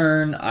first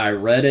turn? I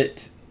read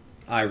it.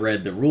 I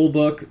read the rule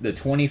book, the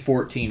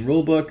 2014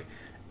 rule book,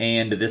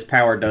 and this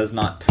power does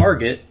not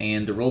target.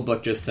 And the rule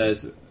book just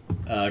says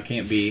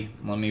can't be.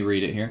 Let me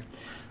read it here.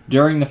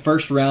 During the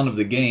first round of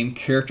the game,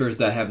 characters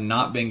that have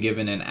not been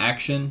given an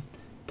action,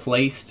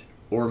 placed,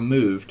 or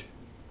moved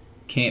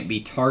can't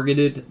be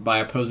targeted by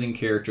opposing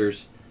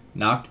characters,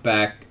 knocked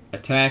back,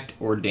 attacked,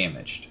 or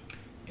damaged.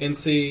 And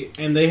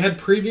they had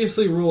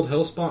previously ruled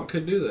Hellspawn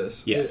could do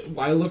this. Yes.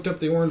 I looked up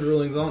the orange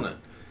rulings on it.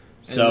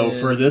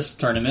 For this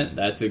tournament,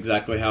 that's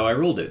exactly how I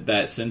ruled it.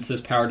 That since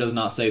this power does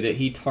not say that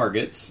he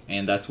targets,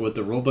 and that's what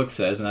the rulebook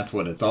says, and that's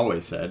what it's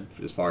always said,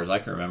 as far as I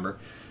can remember,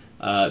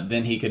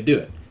 then he could do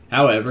it.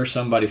 However,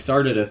 somebody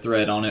started a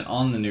thread on it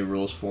on the New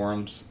Rules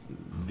forums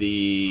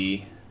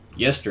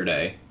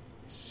yesterday,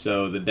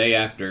 so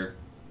Sunday,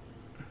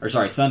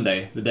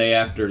 the day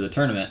after the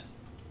tournament,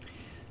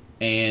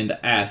 and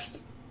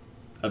asked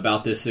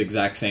about this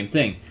exact same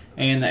thing.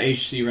 And the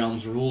HC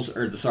Realms rules, the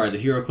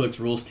HeroClix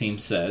rules team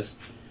says,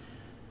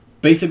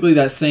 basically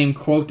that same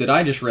quote that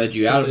I just read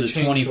you out of the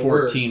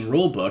 2014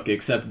 rulebook,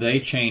 except they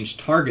changed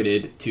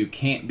targeted to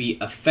can't be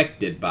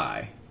affected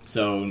by.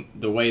 So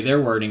the way they're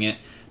wording it,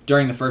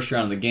 during the first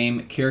round of the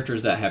game,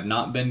 characters that have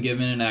not been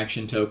given an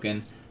action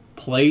token,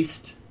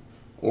 placed,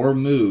 or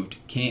moved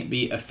can't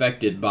be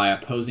affected by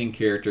opposing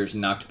characters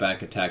knocked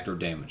back, attacked, or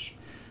damaged.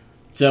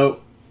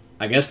 So,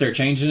 I guess they're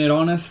changing it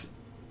on us.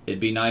 It'd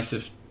be nice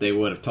if they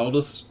would have told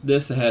us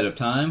this ahead of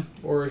time.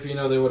 Or if,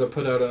 they would have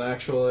put out an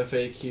actual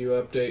FAQ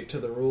update to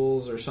the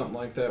rules or something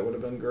like that would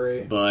have been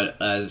great.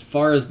 But as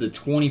far as the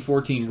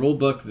 2014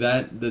 rulebook,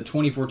 the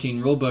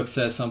 2014 rulebook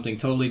says something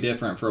totally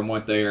different from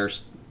what they are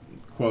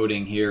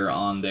quoting here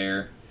on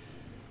their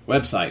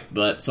website.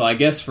 But so I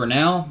guess for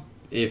now,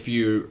 if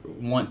you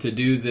want to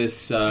do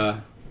this,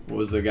 what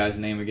was the guy's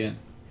name again?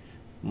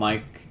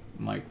 Mike,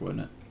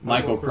 wasn't it?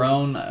 Michael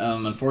Crone.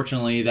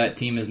 Unfortunately, that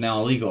team is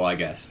now illegal, I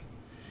guess.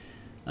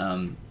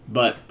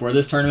 But for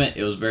this tournament,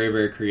 it was very,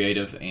 very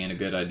creative and a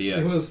good idea.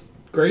 It was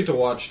great to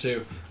watch,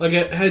 too.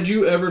 Had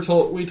you ever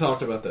told... We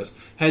talked about this.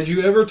 Had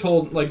you ever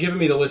given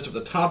me the list of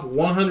the top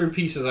 100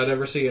 pieces I'd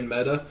ever see in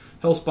meta,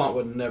 Hellspawn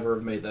would never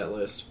have made that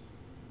list.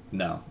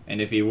 No. And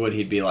if he would,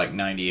 he'd be like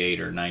 98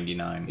 or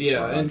 99.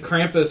 Yeah, and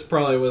Krampus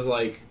probably was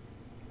like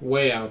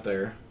way out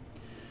there.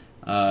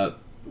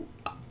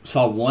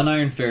 Saw one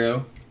Iron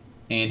Pharaoh,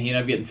 and he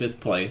ended up getting 5th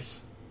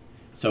place.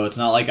 So it's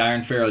not like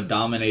Iron Pharaoh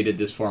dominated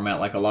this format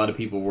like a lot of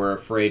people were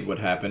afraid would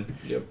happen.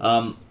 Yep.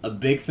 A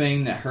big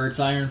thing that hurts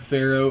Iron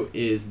Pharaoh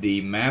is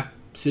the map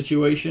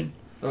situation.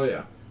 Oh,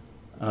 yeah.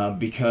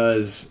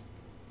 Because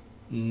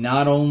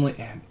not only...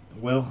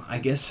 Well, I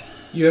guess...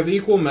 You have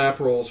equal map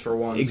rolls for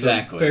one.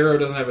 Exactly. So Pharaoh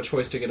doesn't have a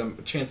chance to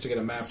get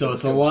a map. So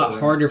it's a lot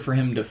harder for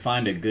him to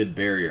find a good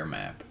barrier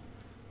map.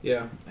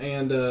 Yeah,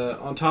 and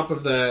on top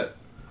of that,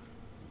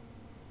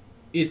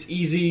 it's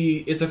easy.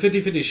 It's a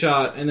 50-50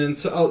 shot, and then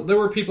there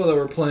were people that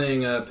were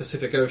playing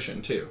Pacific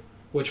Ocean too,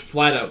 which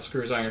flat out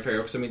screws Iron Pharaoh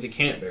because it means he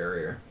can't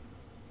barrier.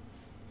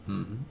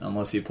 Mm-hmm.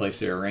 Unless you play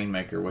Sarah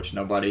Rainmaker, which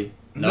nobody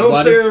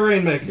Sarah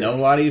Rainmaker.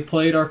 Nobody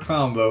played our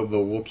combo, but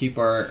we'll keep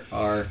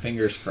our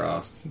fingers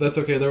crossed. That's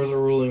okay. There was a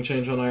ruling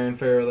change on Iron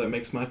Pharaoh that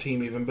makes my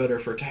team even better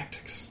for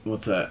tactics.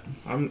 What's that?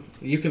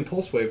 You can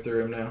pulse wave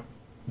through him now.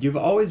 You've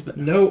always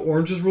been... No,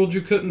 Orange has ruled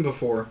you couldn't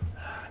before.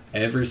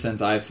 Ever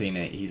since I've seen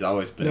it, he's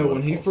always been... No,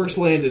 when he first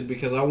landed,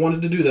 because I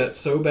wanted to do that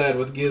so bad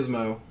with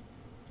Gizmo.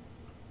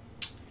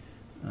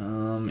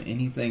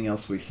 Anything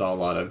else we saw a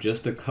lot of?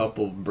 Just a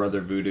couple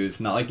Brother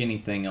Voodoos. Not like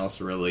anything else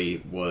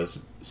really was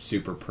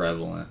super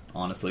prevalent.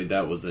 Honestly,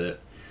 that was it.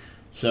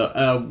 So,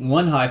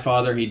 one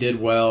Highfather, he did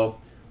well.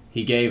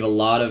 He gave a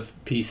lot of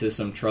pieces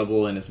some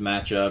trouble in his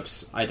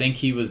matchups. I think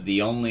he was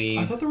the only...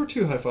 I thought there were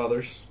 2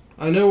 Highfathers.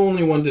 I know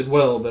only one did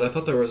well, but I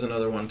thought there was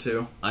another one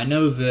too. I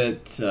know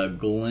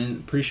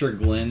that pretty sure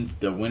Glenn's,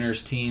 the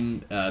winner's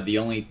team, the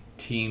only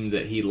team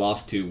that he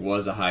lost to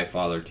was a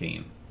Highfather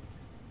team.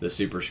 The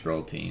Super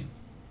Skrull team.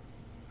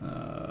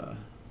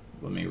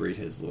 Let me read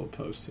his little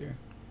post here.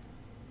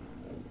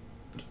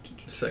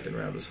 Second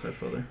round was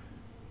Highfather.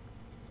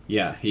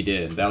 Yeah, he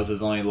did. That was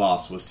his only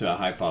loss, was to a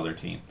Highfather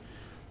team.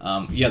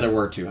 Yeah, there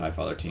were 2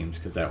 Highfather teams,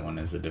 because that one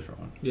is a different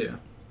one. Yeah.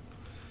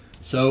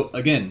 So,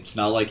 again, it's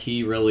not like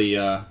he really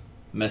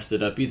messed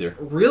it up either.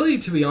 Really,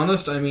 to be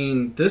honest, I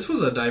mean, this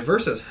was a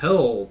diverse as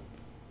hell.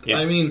 Yeah.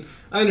 I mean,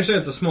 I understand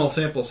it's a small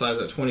sample size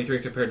at 23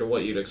 compared to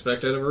what you'd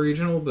expect out of a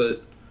regional,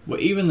 but... Well,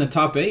 even the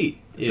top 8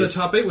 the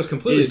top 8 was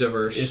completely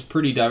diverse. It's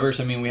pretty diverse.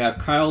 I mean, we have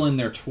Kyle in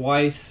there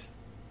 3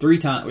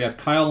 times. We have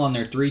Kyle on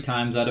there 3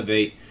 times out of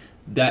 8.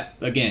 That,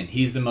 again,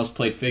 he's the most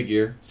played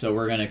figure, so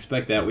we're going to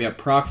expect that. We have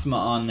Proxima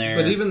on there.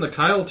 But even the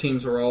Kyle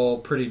teams were all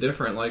pretty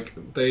different. Like,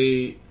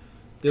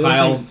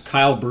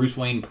 Kyle Bruce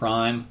Wayne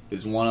Prime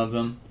is one of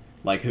them.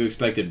 Like, who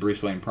expected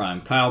Bruce Wayne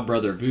Prime? Kyle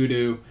Brother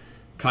Voodoo,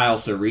 Kyle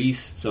Cerise,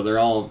 so they're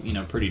all,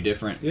 pretty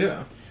different.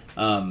 Yeah.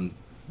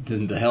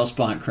 Then the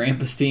Hellspawn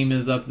Krampus team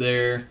is up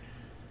there.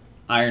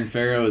 Iron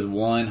Pharaoh is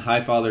 1.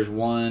 Highfather's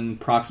 1.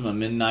 Proxima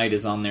Midnight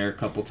is on there a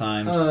couple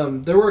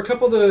times. There were a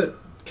couple that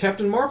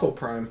Captain Marvel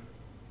Prime.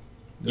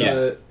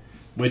 Yeah.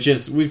 Which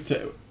is,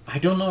 I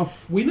don't know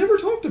if... We never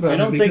talked about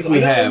him. I don't think we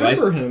have. I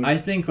remember him. I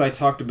think I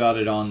talked about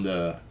it on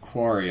the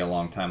Quarry a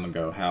long time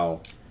ago,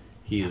 how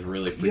he is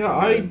really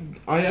freaking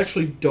good. I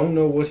actually don't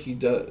know what he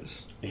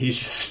does. He's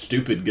just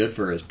stupid good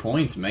for his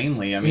points,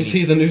 mainly. I mean, is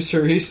he the new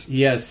Cerise?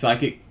 He has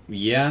Psychic...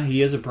 Yeah,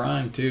 he is a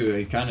Prime, too.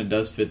 He kind of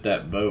does fit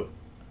that boat.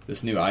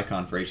 This new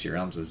icon for HC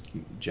Realms is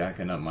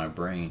jacking up my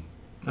brain.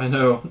 I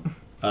know.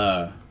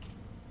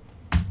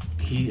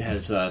 He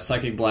has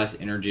Psychic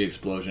Blast, Energy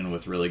Explosion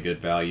with really good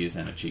values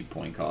and a cheap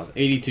point cost.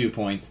 82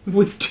 points.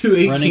 With 2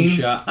 18s. Running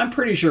Shot. I'm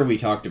pretty sure we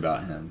talked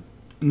about him.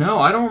 No,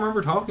 I don't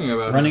remember talking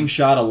about Running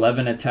Shot,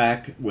 11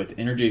 attack with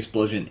Energy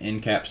Explosion,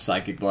 Incap,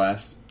 Psychic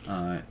Blast.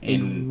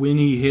 And when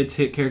he hit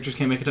characters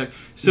can't make attack.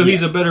 So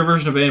he's a better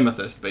version of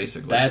Amethyst,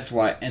 basically. That's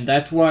why. And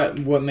that's what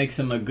makes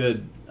him a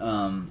good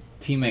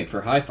teammate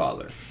for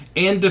Highfather.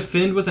 And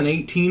defend with an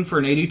 18 for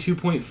an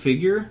 82-point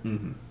figure?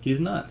 Mm-hmm. He's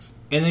nuts.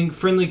 And then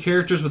friendly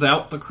characters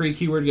without the Kree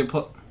keyword get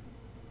put.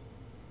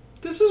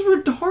 This is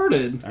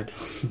retarded.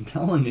 I'm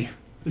telling you.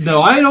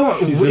 No, I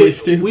don't. He's really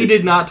stupid. We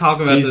did not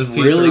talk about this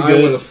feature. Really good.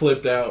 I would have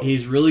flipped out.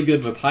 He's really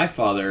good with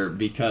Highfather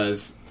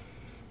because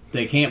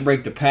they can't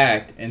break the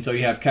pact, and so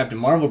you have Captain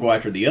Marvel go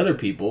after the other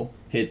people,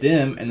 hit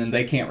them, and then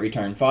they can't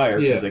return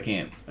fire because they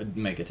can't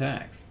make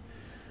attacks.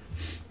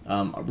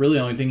 Really,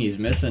 the only thing he's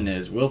missing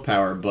is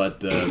willpower,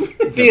 but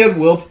he had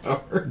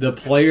willpower. The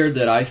player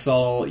that I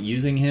saw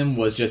using him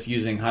was just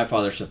using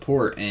Highfather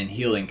support and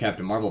healing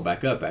Captain Marvel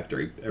back up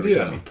after every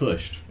time he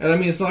pushed. And I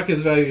mean, it's not like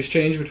his values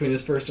change between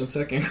his first and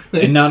second.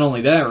 And not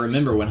only that,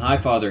 remember, when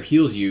Highfather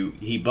heals you,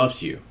 he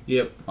buffs you.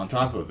 Yep. On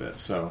top of it,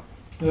 so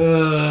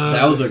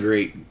that was a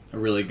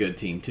really good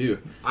team, too.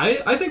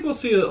 I think we'll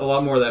see a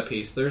lot more of that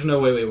piece. There's no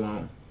way we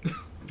won't.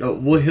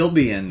 Well, he'll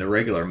be in the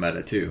regular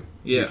meta, too.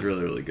 Yeah. He's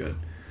really, really good.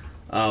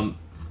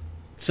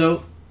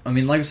 So, I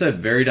mean, like I said,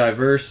 very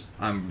diverse.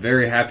 I'm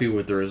very happy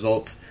with the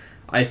results.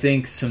 I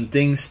think some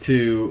things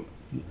to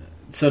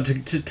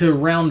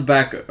round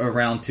back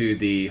around to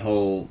the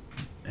whole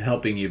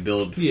helping you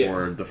build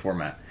for the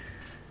format.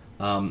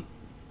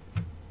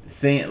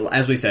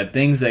 as we said,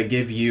 things that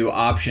give you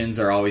options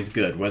are always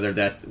good.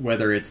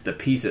 Whether it's the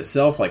piece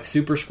itself, like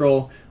Super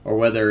Scroll, or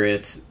whether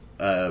it's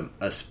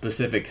a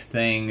specific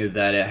thing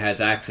that it has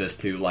access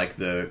to, like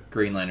the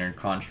Green Lantern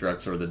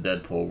constructs or the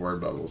Deadpool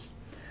word bubbles.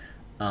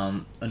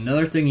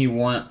 Another thing you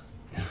want,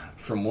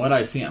 from what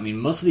I've seen, I mean,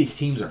 most of these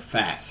teams are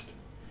fast.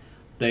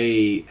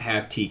 They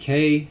have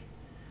TK,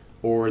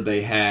 or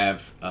they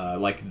have,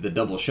 like the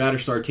double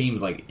Shatterstar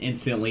teams, like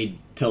instantly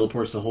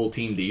teleports the whole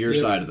team to your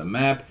side of the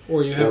map.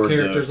 Or you have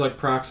characters like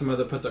Proxima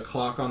that puts a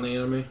clock on the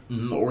enemy.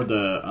 Or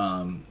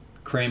the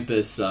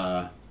Krampus,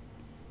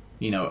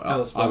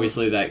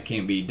 obviously that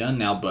can't be done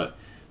now, but,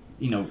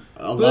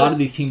 a lot of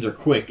these teams are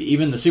quick.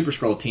 Even the Super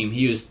Skrull team,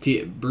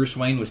 Bruce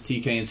Wayne was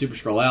TK and Super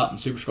Skrull out, and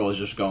Super Skrull is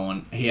just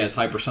going, he has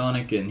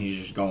Hypersonic, and he's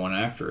just going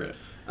after it.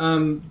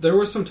 There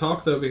was some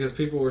talk, though, because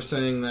people were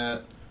saying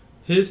that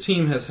his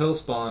team has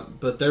Hellspawn,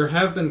 but there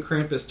have been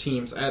Krampus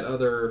teams at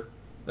other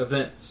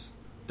events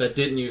that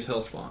didn't use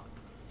Hellspawn.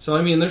 So,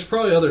 I mean, there's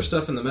probably other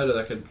stuff in the meta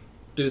that could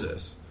do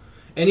this.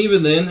 And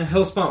even then,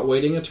 Hellspawn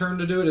waiting a turn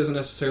to do it isn't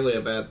necessarily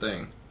a bad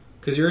thing.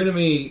 Because your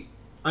enemy,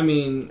 I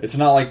mean... It's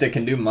not like they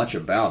can do much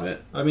about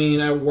it. I mean,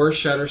 at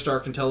worst,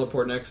 Shatterstar can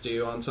teleport next to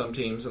you on some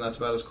teams, and that's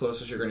about as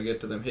close as you're going to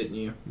get to them hitting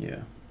you.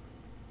 Yeah.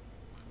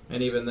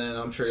 And even then,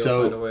 I'm sure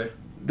you'll find a way.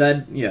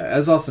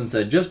 As Austin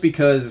said, just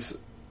because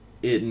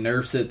it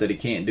nerfs it that he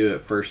can't do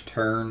it first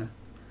turn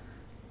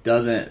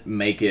doesn't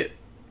make it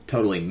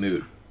totally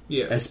moot.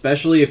 Yeah.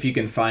 Especially if you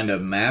can find a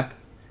map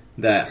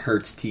that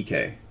hurts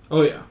TK.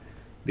 Oh, yeah.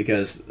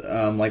 Because,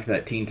 like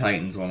that Teen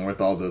Titans one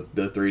with all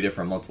the 3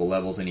 different multiple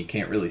levels and you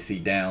can't really see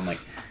down,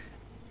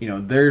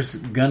 there's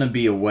gonna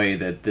be a way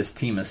that this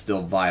team is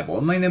still viable.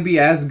 It might not be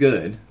as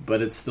good,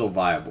 but it's still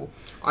viable.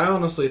 I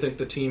honestly think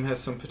the team has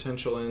some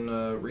potential in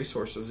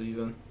resources,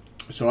 even.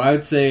 So I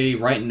would say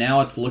right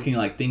now it's looking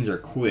like things are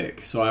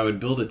quick. So I would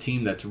build a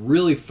team that's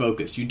really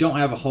focused. You don't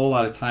have a whole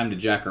lot of time to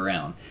jack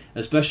around,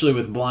 especially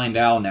with Blind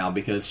Owl now,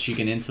 because she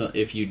can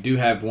if you do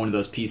have one of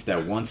those pieces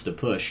that wants to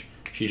push,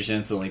 she just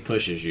instantly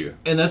pushes you.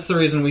 And that's the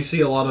reason we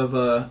see a lot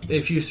of,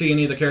 if you see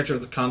any of the characters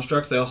with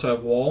constructs, they also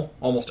have wall.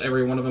 Almost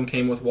every one of them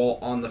came with wall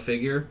on the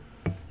figure.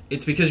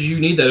 It's because you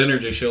need that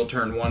energy shield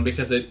turn 1,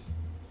 because it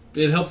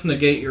helps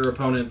negate your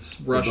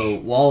opponent's rush. The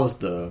wall is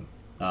the...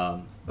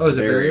 is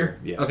it barrier?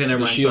 Yeah. Okay,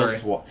 never mind, sorry.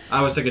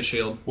 I was thinking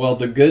shield. Well,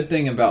 the good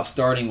thing about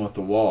starting with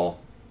the wall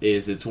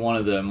is it's one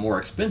of the more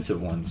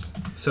expensive ones.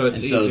 So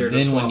it's easier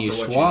to swap. Then when you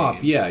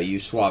swap, you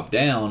swap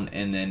down,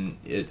 and then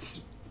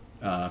it's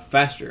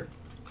faster.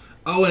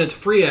 Oh, and it's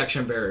free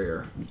action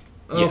barrier.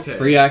 Okay. Yeah,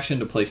 free action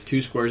to place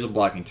 2 squares of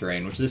blocking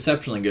terrain, which is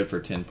exceptionally good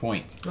for 10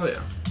 points. Oh, yeah.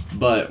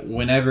 But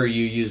whenever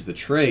you use the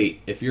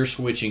trait, if you're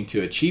switching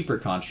to a cheaper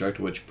construct,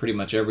 which pretty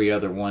much every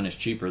other one is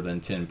cheaper than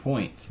 10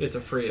 points, it's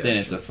a free action. Then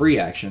it's a free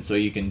action, so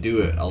you can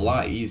do it a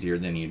lot easier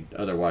than you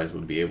otherwise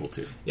would be able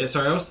to. Yeah,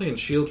 sorry, I was thinking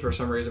shield for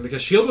some reason,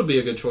 because shield would be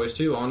a good choice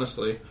too,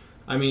 honestly.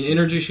 I mean,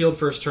 energy shield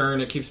first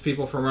turn, it keeps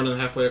people from running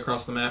halfway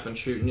across the map and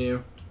shooting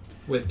you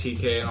with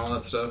TK and all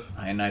that stuff.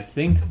 And I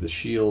think the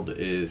shield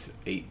is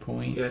 8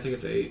 points. Yeah, I think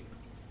it's 8.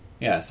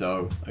 Yeah,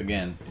 so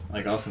again,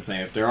 like Austin's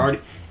saying,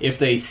 if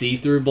they see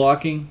through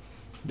blocking,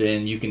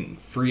 then you can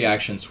free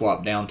action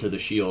swap down to the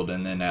shield,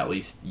 and then at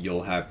least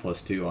you'll have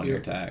 +2 on your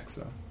attack.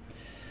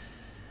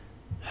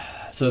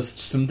 So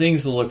some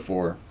things to look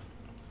for.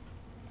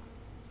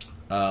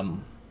 A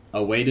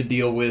way to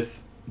deal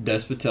with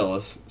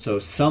Despotellis, so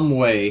some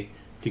way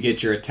to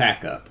get your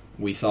attack up.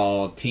 We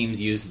saw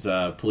teams use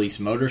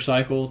police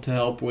motorcycle to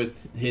help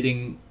with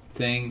hitting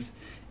things.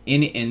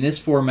 In this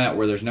format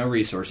where there's no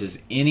resources,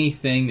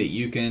 anything that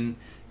you can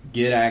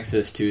get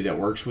access to that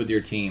works with your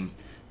team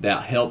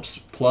that helps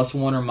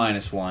 +1 or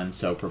 -1,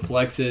 so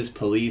perplexes,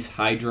 police,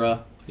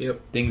 Hydra,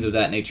 things of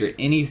that nature,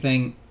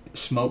 anything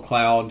smoke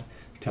cloud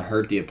to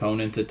hurt the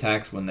opponent's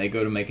attacks when they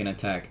go to make an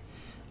attack.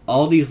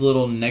 All these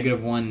little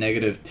 -1,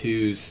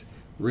 -2s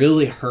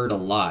really hurt a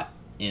lot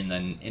in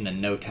a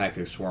no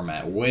tactics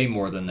format, way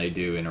more than they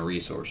do in a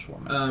resource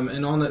format.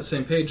 And on that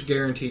same page,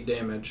 guaranteed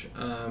damage.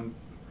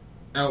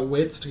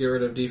 Outwits to get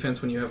rid of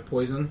defense when you have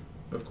poison,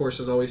 of course,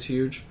 is always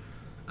huge.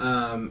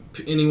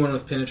 Anyone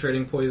with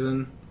penetrating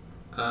poison.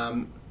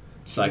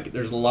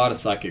 There's a lot of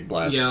psychic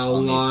blasts. Yeah, a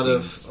lot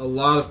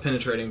of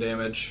penetrating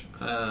damage.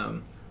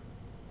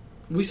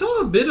 We saw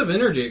a bit of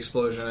energy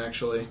explosion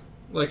actually.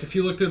 Like if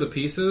you look through the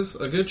pieces,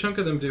 a good chunk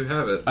of them do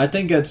have it. I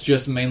think that's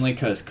just mainly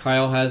because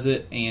Kyle has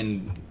it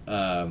and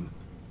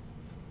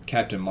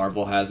Captain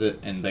Marvel has it,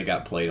 and they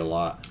got played a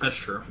lot. That's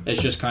true.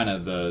 It's just kind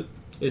of the.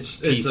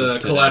 It's a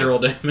collateral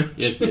damage.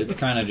 It's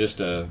kind of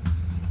just a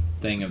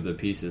thing of the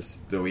pieces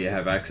that we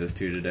have access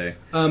to today.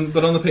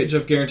 But on the page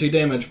of guaranteed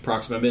damage,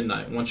 Proxima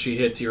Midnight. Once she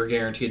hits, you're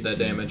guaranteed that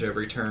damage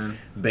every turn.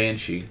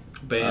 Banshee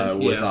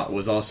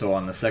was also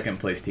on the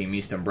second place team,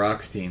 Easton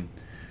Brock's team,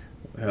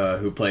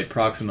 who played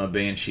Proxima,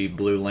 Banshee,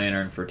 Blue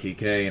Lantern for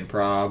TK and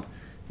Prob,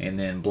 and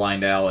then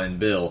Blind Owl and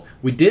Bill.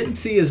 We didn't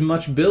see as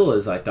much Bill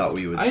as I thought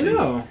we would see. I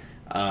know.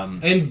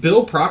 And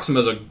Bill Proxima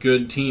is a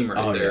good team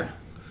right there. Yeah.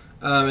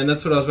 And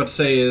that's what I was about to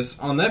say is,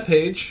 on that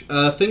page,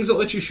 things that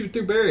let you shoot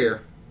through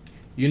barrier.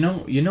 You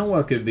know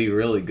what could be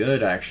really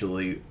good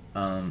actually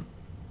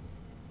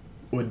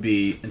would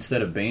be,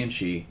 instead of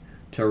Banshee,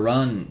 to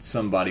run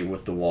somebody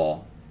with the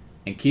wall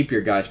and keep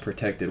your guys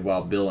protected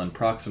while Bill and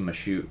Proxima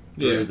shoot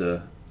through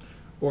the,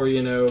 or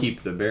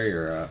keep the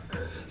barrier up.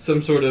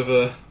 Some sort of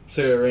a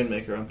Sarah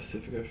Rainmaker on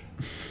Pacific Ocean.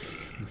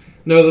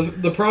 No,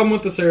 the problem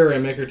with the Sarah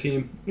Rainmaker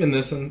team in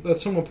this, and that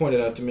someone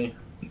pointed out to me,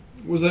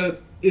 was that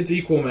it's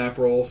equal map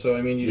roll. So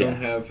I mean, you don't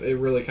have, it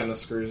really kind of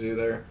screws you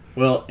there.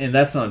 Well, and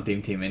that's not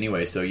a team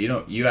anyway. So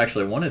you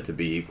actually want it to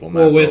be equal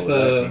map roll.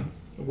 Well,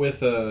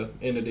 with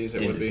entities,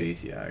 it would be.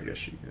 Yeah, I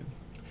guess you could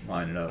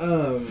line it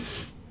up.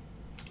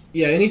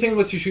 Yeah, anything that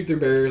lets you shoot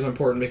through barrier is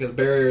important because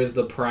barrier is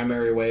the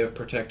primary way of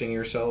protecting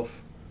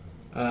yourself.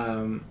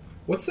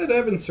 What's that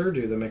Eben Sur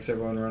do that makes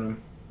everyone run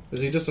him? Is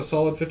he just a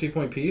solid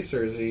 50-point piece,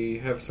 or does he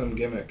have some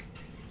gimmick?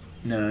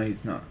 No,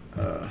 he's not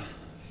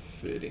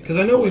fitting. Because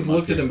I know we've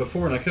looked at him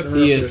before, and I couldn't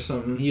remember if there's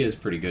something. He is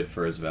pretty good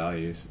for his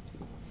values.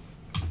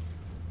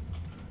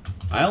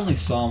 I only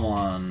saw him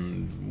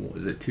on,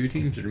 was it 2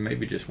 teams or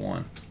maybe just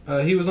 1?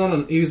 He was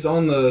on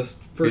the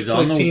first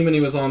place team, and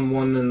he was on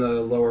one in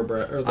the lower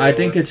bracket. I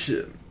think it's,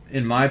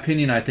 in my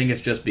opinion, I think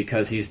it's just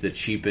because he's the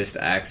cheapest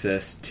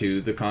access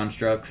to the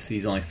constructs.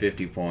 He's only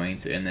 50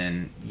 points, and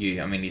then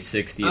he's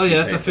 60. Oh yeah,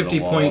 that's a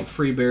 50-point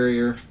free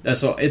barrier.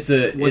 That's all. It's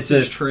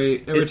his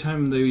trait? Every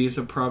time they use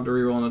a prob to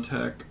reroll an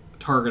attack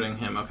targeting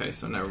him. Okay,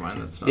 so never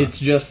mind. That's not. It's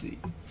just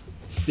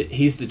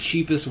he's the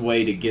cheapest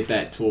way to get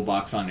that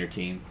toolbox on your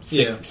team.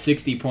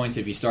 60 points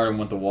if you start him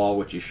with the wall,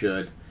 which you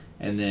should,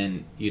 and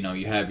then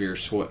you have your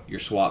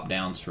swap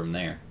downs from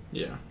there.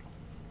 Yeah,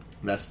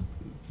 that's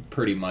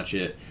pretty much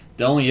it.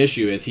 The only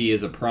issue is he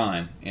is a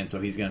prime, and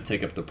so he's going to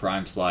take up the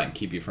prime slot and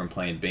keep you from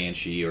playing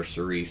Banshee or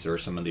Cerise or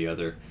some of the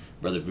other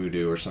Brother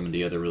Voodoo or some of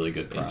the other really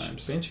good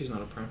primes. Banshee's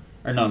not a prime.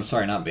 Or no, I'm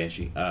sorry, not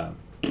Banshee.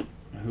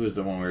 Who was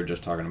the one we were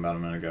just talking about a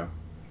minute ago?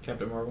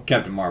 Captain Marvel.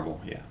 Captain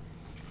Marvel, yeah.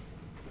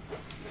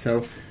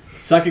 So,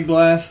 Psychic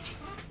Blast,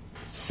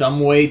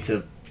 some way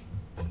to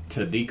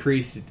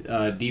decrease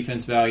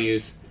defense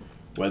values,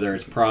 whether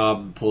it's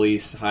Prob,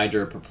 Police,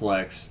 Hydra,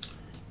 Perplex.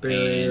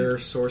 Barrier,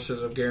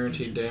 sources of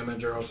guaranteed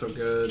damage are also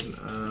good.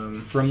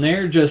 From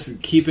there,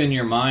 just keep in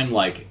your mind,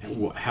 like,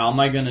 how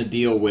am I going to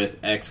deal with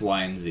X,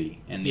 Y, and Z?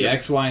 And the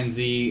X, Y, and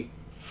Z,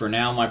 for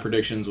now, my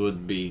predictions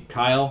would be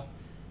Kyle.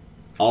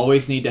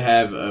 Always need to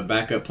have a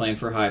backup plan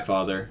for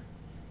Highfather.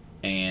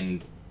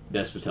 And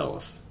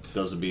Despotellis.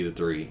 Those would be the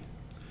 3.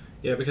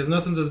 Yeah, because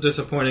nothing's as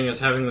disappointing as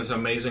having this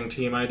amazing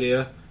team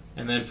idea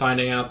and then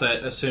finding out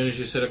that as soon as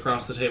you sit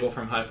across the table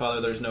from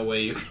Highfather, there's no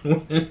way you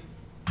can win.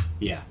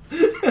 Yeah.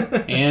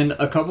 And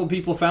a couple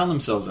people found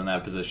themselves in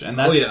that position.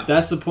 And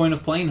that's the point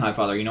of playing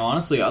Highfather.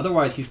 Honestly,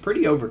 otherwise he's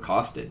pretty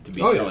overcosted, to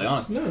be totally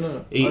honest.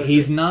 No.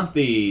 He's not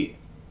the...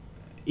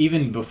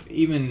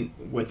 Even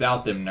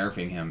without them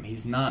nerfing him,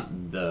 he's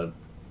not the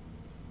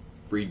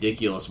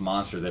ridiculous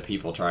monster that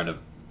people try to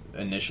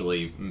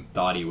initially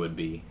thought he would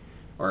be.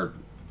 Or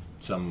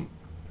some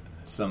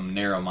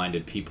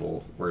narrow-minded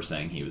people were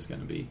saying he was going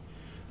to be.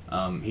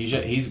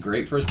 He's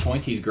great for his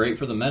points. He's great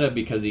for the meta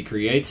because he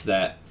creates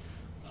that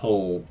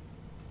whole...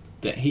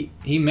 that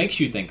he makes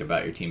you think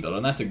about your team builder,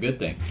 and that's a good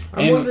thing.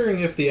 I'm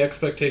wondering if the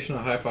expectation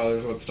of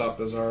Highfathers would stop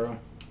Bizarro.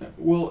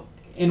 Well,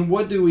 and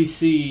what do we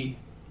see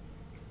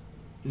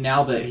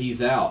now that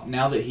he's out,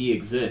 now that he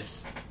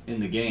exists in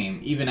the game,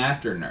 even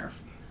after nerf?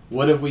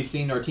 What have we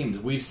seen our teams?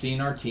 We've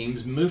seen our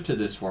teams move to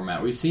this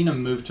format. We've seen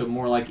them move to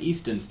more like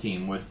Easton's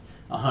team with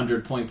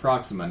 100-point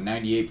Proxima,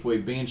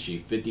 98-point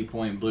Banshee,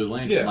 50-point Blue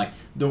Lantern. Yeah. Like,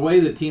 the way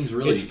that teams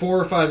really... It's 4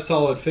 or 5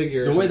 solid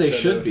figures. The way they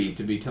should be,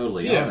 to be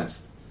totally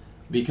honest.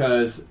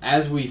 Because,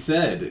 as we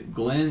said,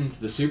 Glenn's,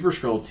 the Super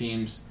Skrull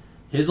teams,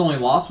 his only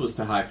loss was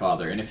to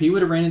Highfather. And if he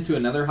would have ran into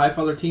another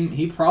Highfather team,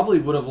 he probably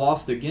would have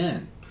lost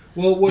again.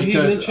 Well, what he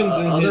mentions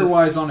in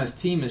otherwise on his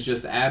team is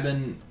just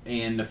Abin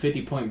and a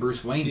 50-point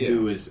Bruce Wayne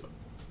who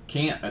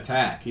can't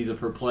attack. He's a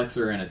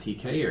perplexer and a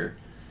TKer.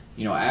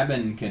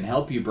 Abin can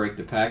help you break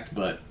the pact,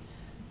 but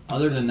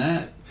other than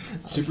that,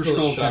 Super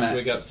Skrull's gonna...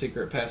 we got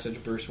Secret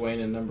Passage Bruce Wayne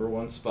in number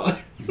 1 spot.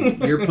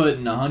 You're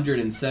putting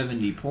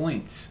 170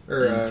 points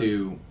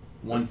into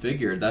one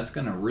figure. That's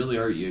going to really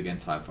hurt you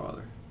against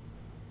Highfather.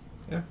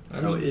 Yeah.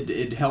 So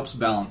it helps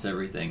balance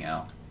everything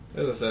out.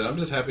 As I said, I'm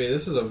just happy.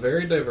 This is a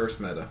very diverse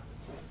meta.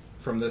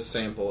 From this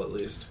sample, at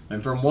least.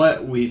 And from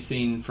what we've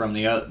seen from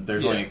the other...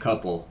 There's only a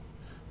couple.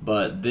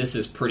 But this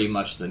is pretty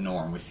much the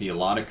norm. We see a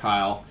lot of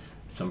Kyle,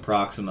 some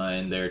Proxima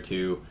in there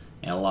too,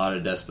 and a lot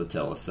of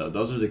Despotellis. So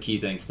those are the key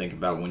things to think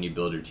about when you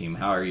build your team.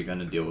 How are you going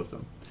to deal with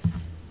them?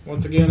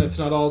 Once again, it's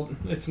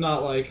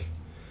not like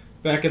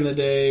back in the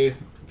day,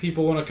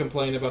 people want to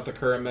complain about the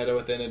current meta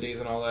with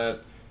entities and all that.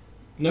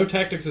 No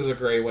Tactics is a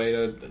great way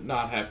to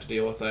not have to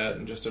deal with that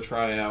and just to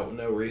try out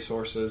no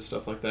resources,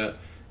 stuff like that.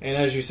 And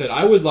as you said,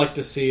 I would like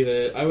to see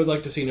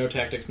No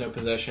Tactics, No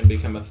Possession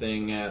become a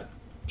thing at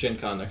Gen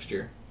Con next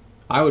year.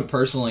 I would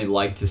personally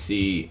like to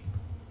see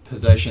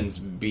possessions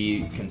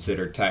be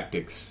considered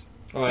tactics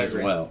as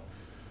well.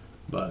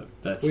 But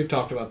we've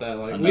talked about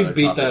that. We've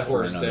beat that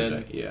horse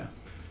dead. Yeah.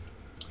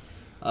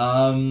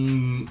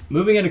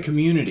 Moving into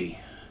community.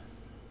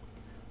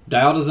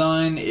 Dial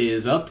Design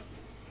is up.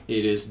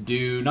 It is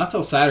due not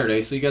till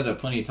Saturday, so you guys have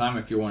plenty of time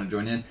if you want to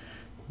join in.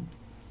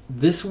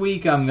 This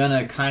week I'm going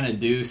to kind of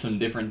do some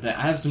different things.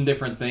 I have some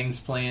different things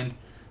planned,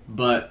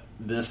 but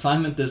the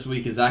assignment this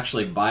week is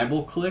actually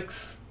Bible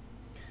clicks.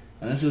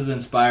 And this is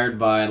inspired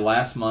by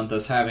last month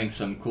us having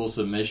some cool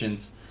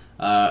submissions.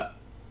 A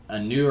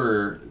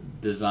newer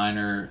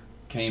designer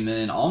came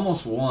in,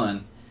 almost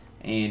won,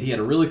 and he had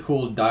a really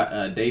cool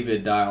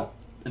David dial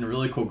and a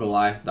really cool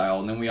Goliath dial.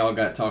 And then we all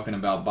got talking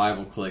about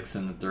Bible clicks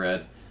in the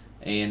thread.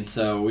 And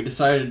so we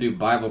decided to do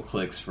Bible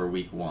clicks for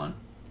week 1.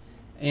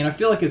 And I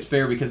feel like it's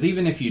fair because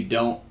even if you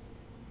don't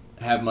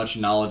have much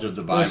knowledge of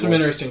the Bible, there's some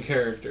interesting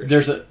characters.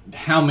 There's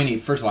how many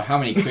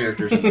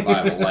characters in the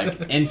Bible?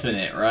 Like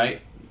infinite, right?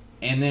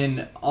 And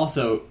then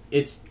also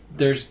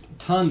there's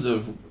tons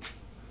of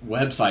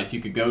websites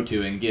you could go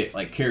to and get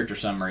like character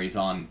summaries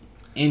on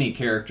any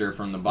character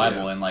from the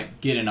Bible and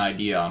like get an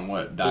idea on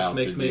what dial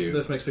to do.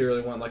 This makes me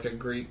really want like a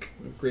Greek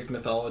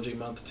mythology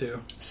month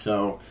too.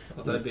 So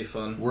that'd be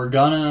fun.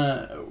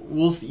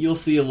 You'll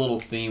see a little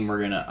theme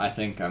I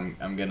think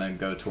I'm gonna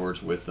go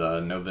towards with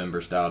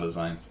November's dial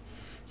designs.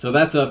 So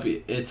that's up.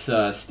 It's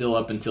still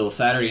up until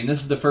Saturday, and this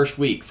is the first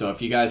week. So if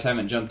you guys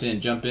haven't jump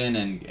in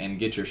and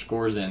get your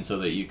scores in so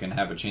that you can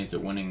have a chance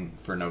at winning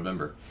for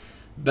November.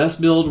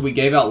 Best build we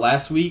gave out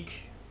last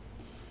week.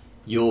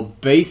 You'll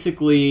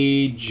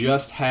basically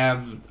just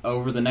have,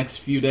 over the next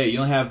few days,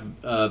 you'll have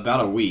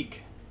about a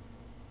week,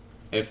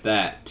 if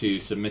that, to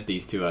submit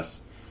these to us.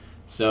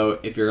 So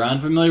if you're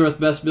unfamiliar with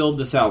Best Build,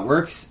 this is how it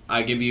works.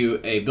 I give you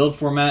a build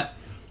format,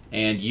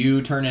 and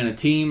you turn in a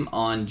team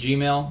on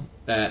Gmail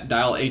at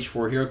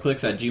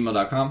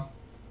dialh4heroclicks@gmail.com.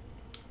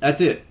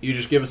 That's it. You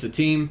just give us a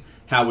team.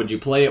 How would you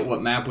play it?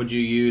 What map would you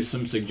use?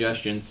 Some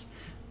suggestions.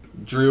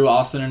 Drew,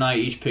 Austin, and I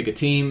each pick a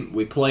team.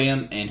 We play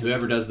them, and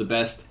whoever does the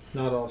best...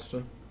 Not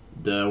Austin.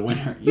 The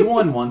winner. You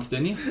won once,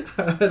 didn't you?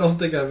 I don't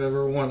think I've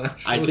ever won,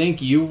 actually. I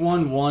think you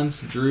won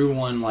once, Drew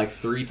won like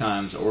 3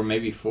 times, or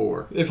maybe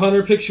 4. If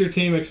Hunter picks your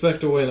team,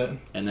 expect to win it.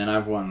 And then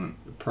I've won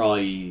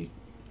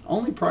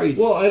only 6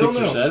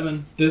 or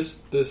 7.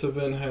 This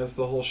event has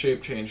the whole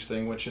shape change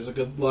thing, which is a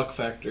good luck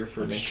factor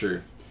for me. That's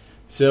true.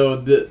 So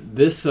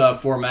this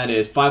format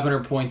is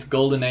 500 points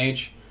Golden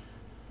Age.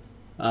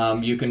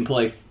 You can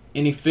play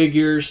any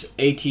figures,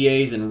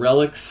 ATAs, and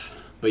relics,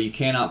 but you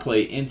cannot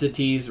play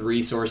entities,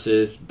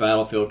 resources,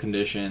 battlefield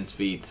conditions,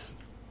 feats,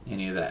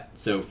 any of that.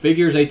 So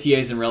figures,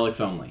 ATAs, and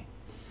relics only.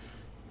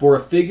 For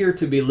a figure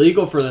to be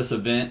legal for this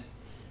event,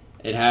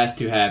 it has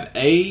to have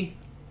A,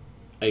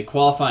 a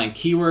qualifying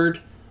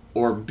keyword,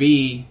 or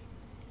B,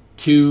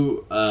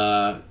 2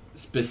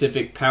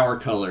 specific power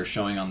colors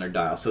showing on their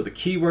dial. So the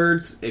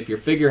keywords, if your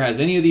figure has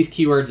any of these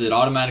keywords, it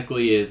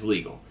automatically is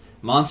legal.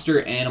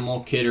 Monster, animal,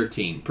 kid, or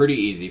teen. Pretty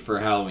easy for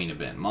a Halloween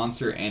event.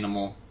 Monster,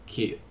 animal,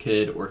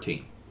 kid, or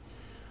teen.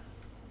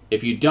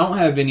 If you don't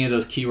have any of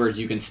those keywords,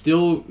 you can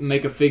still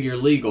make a figure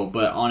legal,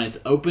 but on its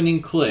opening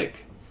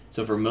click,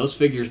 so for most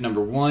figures, number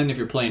 1, if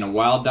you're playing a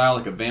wild dial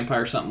like a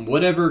vampire or something,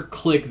 whatever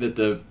click that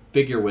the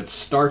figure would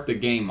start the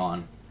game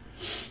on,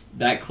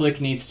 that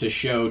click needs to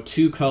show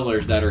 2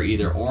 colors that are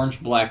either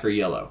orange, black, or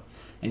yellow.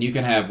 And you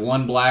can have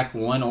 1 black,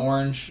 1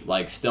 orange,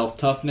 like stealth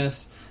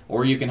toughness,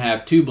 or you can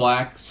have 2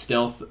 black,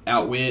 stealth,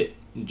 outwit,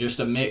 just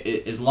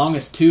as long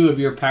as 2 of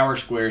your power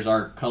squares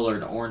are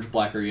colored orange,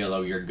 black, or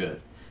yellow, you're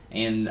good.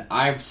 And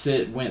I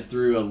went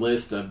through a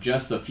list of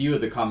just a few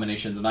of the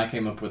combinations, and I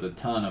came up with a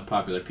ton of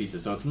popular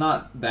pieces. So it's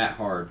not that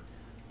hard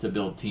to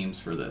build teams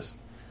for this.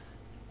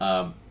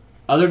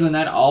 Other than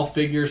that, all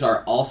figures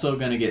are also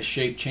going to get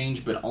shape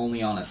change, but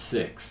only on a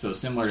 6. So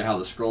similar to how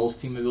the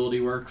Scrolls team ability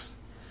works.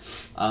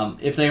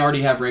 If they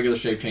already have regular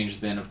shape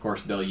change, then of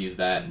course they'll use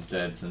that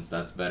instead, since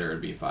that's better.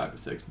 It'd be 5 to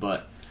 6.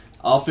 But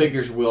all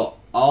figures will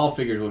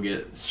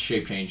get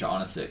shape change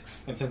on a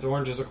 6. And since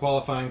orange is a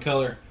qualifying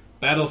color,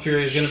 Battle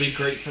Fury is going to be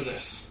great for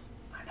this.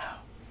 I know.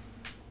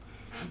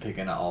 I'm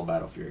picking an all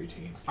Battle Fury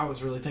team. I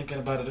was really thinking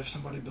about it if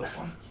somebody built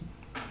one.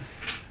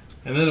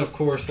 And then, of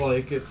course,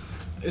 like it's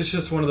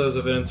just one of those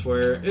events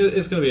where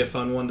it's going to be a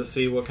fun one to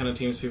see what kind of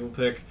teams people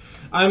pick.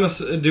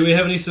 Do we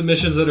have any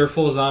submissions that are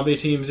full zombie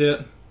teams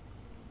yet?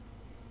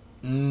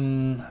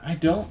 I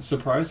don't.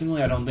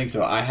 Surprisingly, I don't think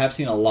so. I have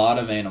seen a lot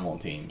of animal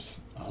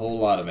teams. A whole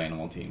lot of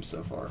animal teams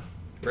so far.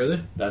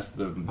 Really? That's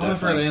the. I've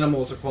heard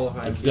animals are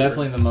qualifying. It's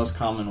definitely the most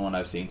common one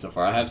I've seen so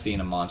far. I have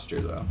seen a monster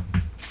though.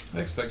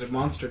 I expected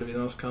monster to be the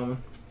most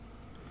common.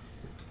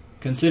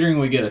 Considering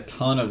we get a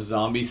ton of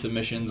zombie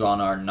submissions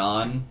on our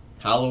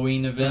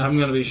non-Halloween events, I'm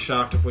going to be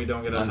shocked if we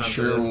don't get a ton. I'm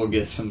sure we'll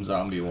get some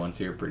zombie ones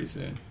here pretty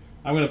soon.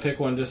 I'm going to pick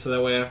one just so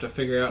that way I have to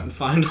figure out and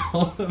find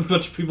a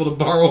bunch of people to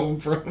borrow them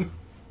from.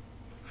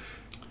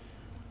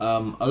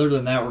 Other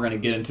than that, we're going to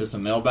get into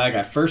some mailbag.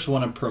 I first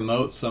want to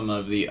promote some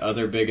of the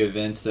other big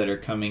events that are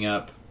coming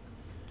up.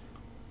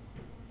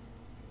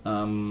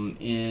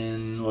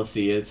 Let's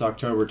see, it's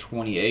October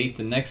 28th.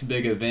 The next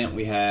big event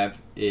we have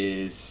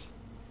is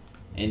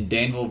in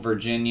Danville,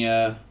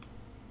 Virginia,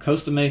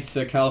 Costa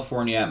Mesa,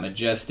 California at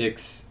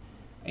Majestics,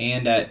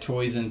 and at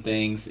Toys and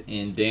Things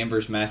in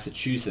Danvers,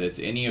 Massachusetts.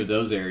 Any of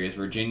those areas,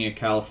 Virginia,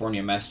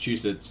 California,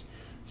 Massachusetts,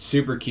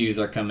 Super Qs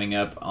are coming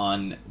up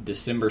on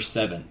December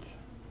 7th.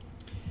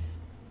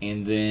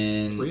 And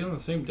then 3 on the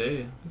same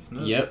day. That's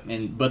nuts. Yep,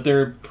 but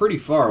they're pretty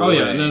far away.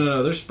 Oh yeah,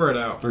 no, they're spread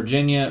out.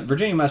 Virginia,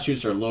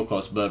 Massachusetts are a little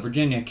close, but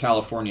Virginia,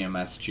 California,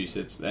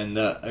 Massachusetts, and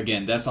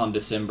again, that's on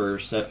December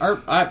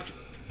 7th. I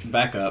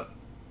back up.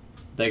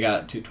 They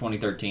got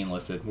 2013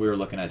 listed. We were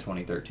looking at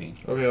 2013.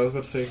 Okay, I was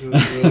about to say because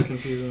it's really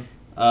confusing.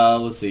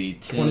 Let's see.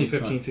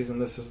 2015 season.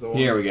 This is the one.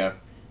 Here we go.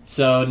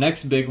 So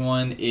next big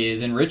one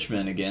is in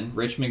Richmond again,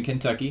 Richmond,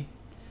 Kentucky,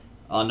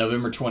 on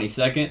November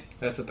 22nd.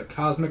 That's at the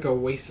Cosmic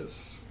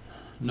Oasis.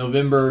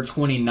 November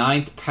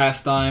 29th,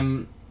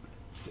 Pastime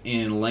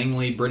in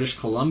Langley, British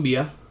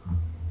Columbia.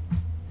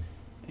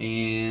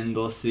 And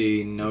let's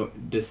see,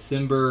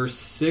 December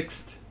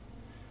 6th,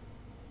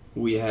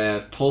 we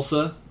have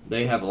Tulsa.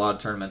 They have a lot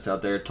of tournaments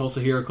out there.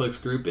 Tulsa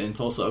HeroClix Group in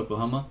Tulsa,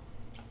 Oklahoma.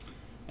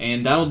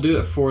 And that'll do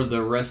it for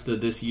the rest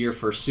of this year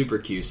for Super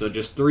Q. So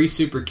just 3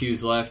 Super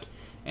Qs left,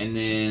 and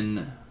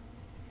then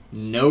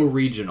no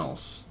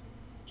regionals,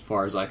 as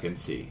far as I can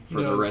see,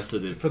 for the rest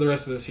of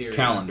this year,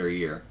 calendar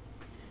year.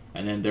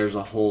 And then there's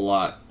a whole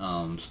lot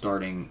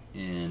starting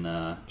in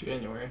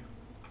January.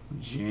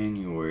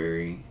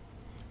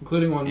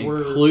 Including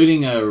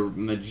a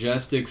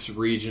Majestics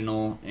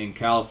regional in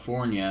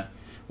California,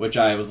 which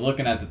I was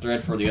looking at the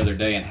thread for the other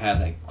day and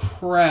has a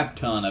crap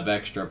ton of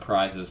extra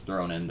prizes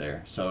thrown in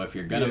there. So if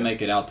you're going to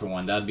make it out to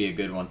one, that'd be a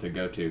good one to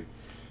go to.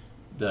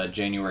 The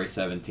January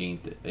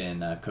 17th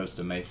in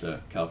Costa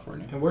Mesa,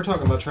 California. And we're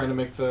talking about trying to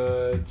make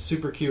the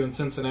Super Q in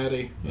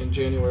Cincinnati in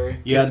January.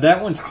 Yeah,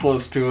 that one's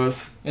close to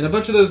us. And a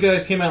bunch of those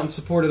guys came out and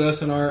supported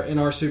us in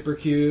our Super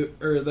Q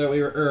or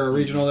our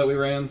regional that we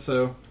ran.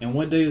 So. And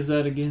what day is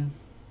that again?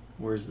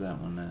 Where's that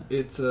one at?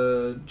 It's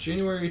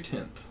January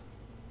 10th.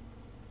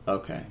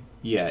 Okay.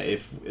 Yeah,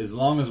 as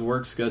long as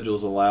work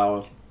schedules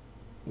allow,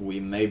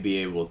 we may be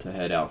able to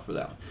head out for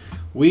that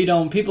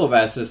one. People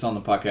have asked this on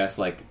the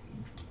podcast,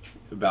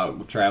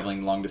 about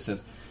traveling long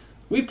distance.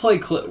 We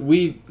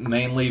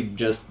mainly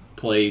just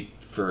play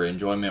for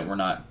enjoyment. We're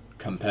not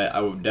I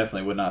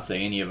definitely would not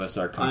say any of us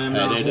are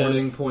competitive. I am not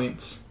hoarding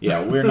points.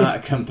 Yeah, we're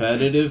not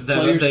competitive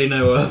that players. They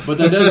know of. But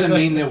that doesn't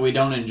mean that we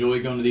don't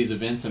enjoy going to these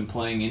events and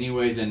playing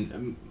anyways,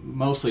 and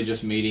mostly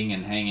just meeting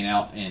and hanging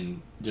out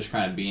and just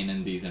kind of being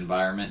in these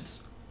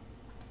environments.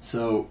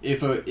 So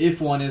if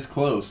one is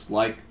close,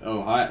 like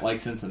Ohio, like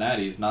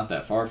Cincinnati is not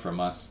that far from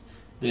us,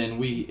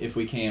 then if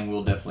we can,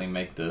 we'll definitely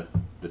make the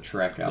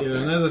trek out there.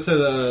 Yeah, and as I said,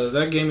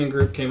 that gaming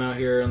group came out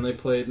here and they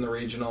played in the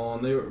regional,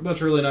 and they were a bunch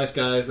of really nice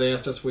guys. They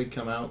asked us if we'd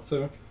come out,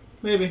 so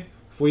maybe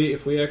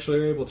if we actually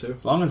are able to.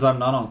 As long as I'm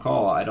not on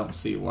call, I don't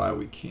see why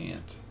we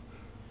can't.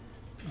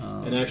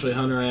 And actually,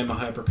 Hunter, I am a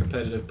hyper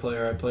competitive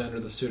player. I play under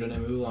the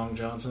pseudonym Oolong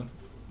Johnson.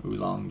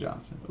 Oolong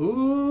Johnson.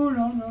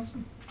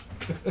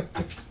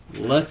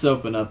 Let's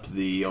open up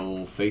the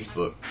old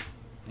Facebook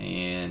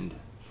and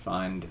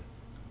find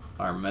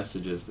our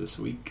messages this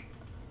week.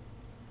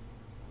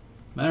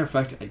 Matter of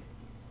fact, I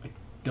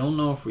don't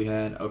know if we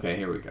had... Okay,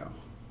 here we go.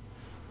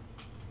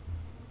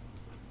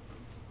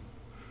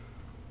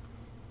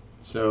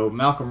 So,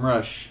 Malcolm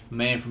Rush,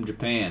 man from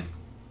Japan.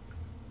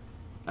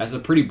 That's a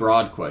pretty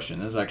broad question.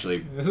 That's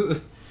actually...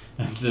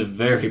 That's a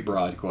very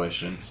broad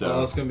question. So,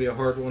 that's going to be a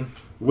hard one.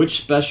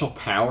 Which special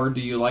power do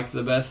you like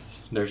the best?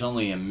 There's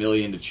only 1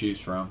 million to choose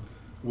from.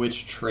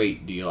 Which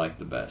trait do you like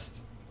the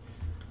best?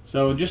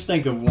 So just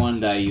think of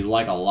one that you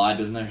like a lot.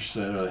 Doesn't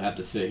necessarily have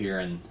to sit here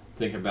and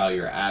think about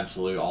your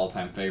absolute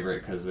all-time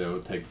favorite because it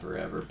would take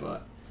forever.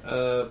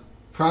 But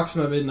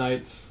Proxima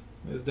Midnights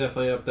is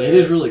definitely up there. It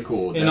is really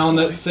cool. And definitely. on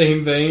that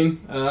same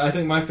vein, I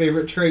think my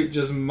favorite trait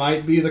just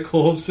might be the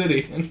Cool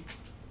Obsidian.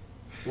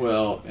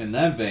 Well, in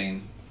that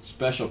vein,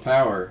 special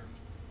power,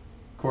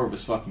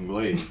 Corvus fucking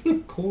Glaive.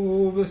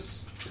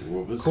 Corvus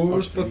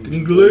fucking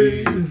fucking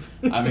Glaive.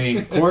 I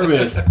mean,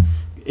 Corvus,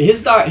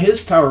 his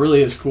power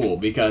really is cool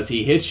because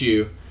he hits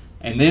you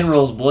and then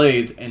rolls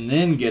blades and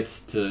then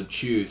gets to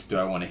choose, do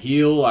I want to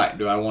heal?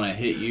 Do I want to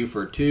hit you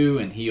for 2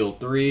 and heal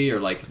 3?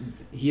 Or,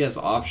 he has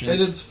options.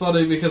 And it's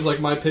funny because,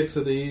 my picks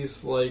of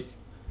these,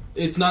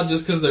 it's not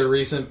just because they're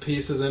recent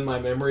pieces in my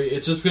memory.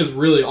 It's just because,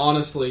 really,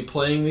 honestly,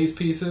 playing these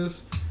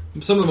pieces,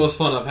 some of the most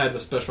fun I've had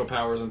with special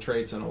powers and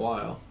traits in a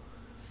while.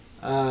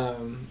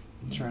 I'm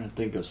trying to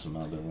think of some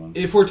other ones.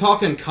 If we're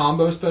talking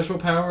combo special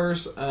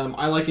powers,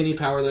 I like any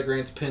power that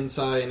grants Pin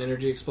Psi and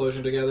Energy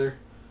Explosion together.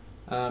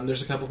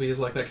 There's a couple pieces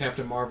like that.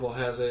 Captain Marvel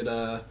has it.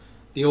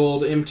 The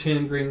old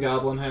M10 Green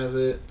Goblin has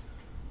it.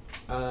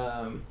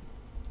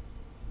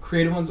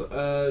 Creative ones,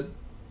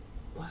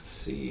 let's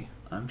see.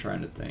 I'm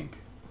trying to think.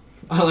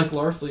 I like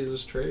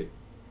Larfleeze's trait.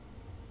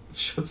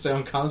 Shuts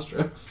down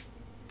constructs.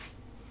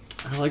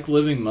 I like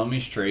Living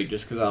Mummy's trait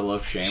just because I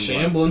love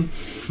Shambling.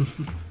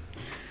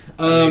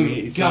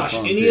 Gosh,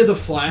 any of the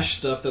Flash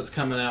stuff that's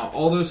coming out,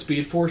 all those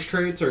Speed Force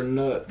traits are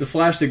nuts. The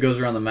Flash that goes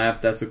around the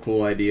map, that's a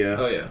cool idea.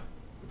 Oh, yeah.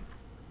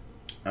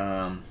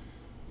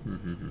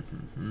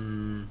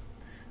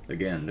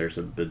 again, there's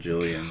a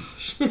bajillion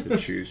to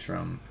choose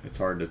from. It's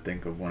hard to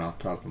think of one off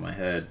the top of my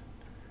head.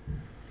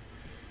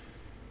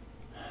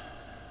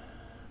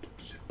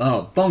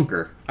 Oh,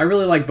 Bunker. I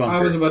really like Bunker.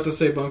 I was about to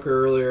say Bunker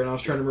earlier, and I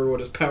was trying to remember what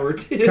his power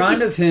did.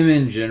 Kind of him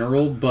in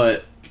general,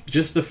 but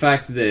just the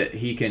fact that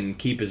he can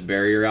keep his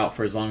barrier out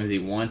for as long as he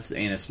wants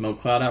and his smoke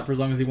cloud out for as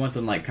long as he wants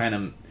and like kind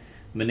of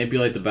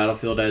manipulate the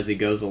battlefield as he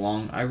goes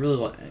along. I really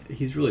like.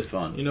 He's really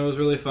fun. You know, it was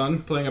really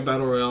fun playing a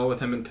battle royale with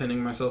him and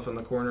pinning myself in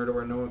the corner to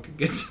where no one could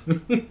get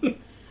to me.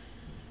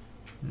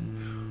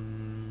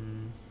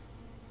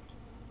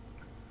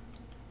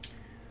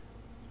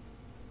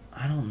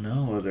 I don't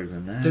know. Other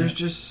than that, there's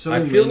just so.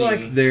 I feel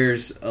many. like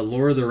there's a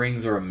Lord of the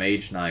Rings or a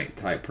Mage Knight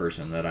type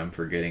person that I'm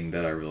forgetting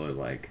that I really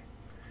like.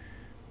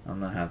 I'm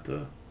gonna have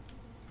to.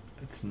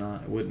 It's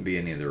not. It wouldn't be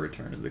any of the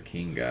Return of the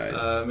King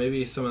guys.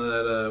 Maybe some of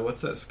that.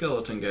 What's that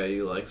skeleton guy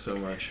you like so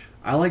much?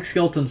 I like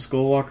Skeleton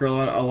Skullwalker a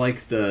lot. I like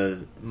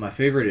my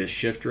favorite is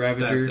Shift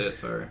Ravager. That's it.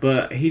 Sorry,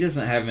 but he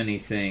doesn't have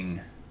anything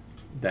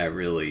that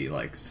really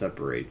like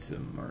separates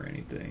him or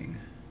anything.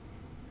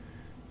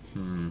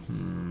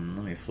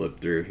 Let me flip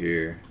through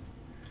here.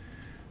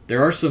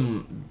 There are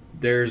some.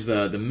 There's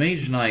the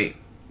Mage Knight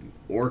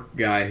orc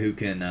guy who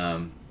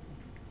can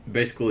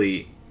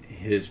basically.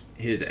 His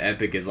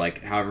epic is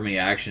like however many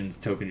actions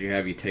tokens you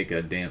have, you take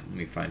a damn. Let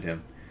me find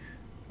him.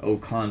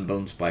 Okan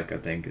Bone Spike, I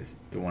think, is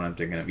the one I'm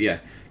thinking of. Yeah,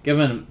 give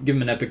him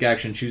an epic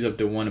action. Choose up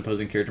to one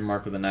opposing character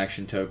mark with an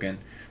action token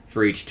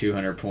for each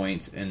 200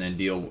 points, and then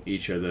deal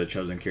each of the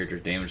chosen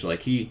characters damage.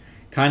 Like he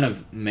kind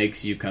of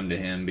makes you come to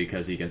him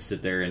because he can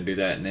sit there and do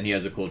that. And then he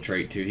has a cool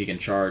trait too. He can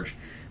charge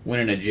when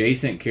an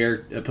adjacent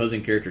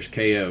opposing character is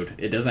KO'd.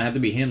 It doesn't have to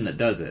be him that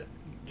does it.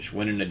 Just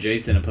when an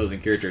adjacent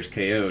opposing character is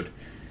KO'd.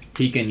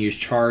 He can use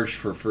charge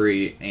for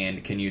free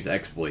and can use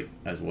exploit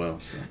as well.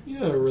 So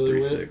yeah,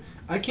 really.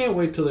 I can't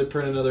wait till they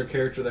print another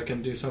character that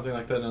can do something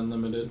like that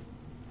unlimited.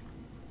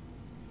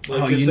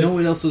 Like know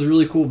what else was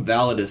really cool?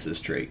 Validus's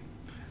trait.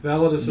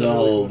 Validus is the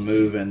whole really cool.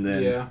 Move and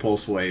then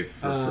Pulse Wave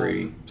for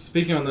free.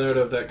 Speaking on the note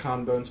of that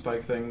Con Bone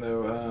Spike thing,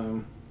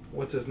 though,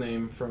 what's his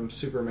name from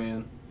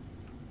Superman?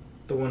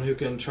 The one who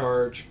can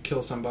charge,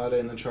 kill somebody,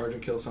 and then charge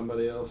and kill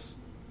somebody else.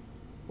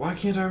 Why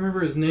can't I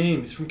remember his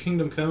name? He's from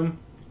Kingdom Come.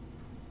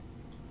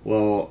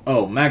 Well,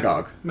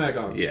 Magog.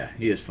 Magog. Yeah,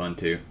 he is fun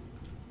too.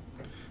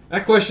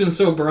 That question's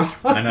so broad.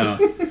 I know.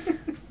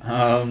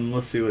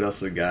 Let's see what else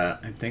we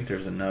got. I think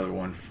there's another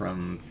one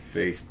from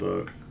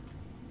Facebook.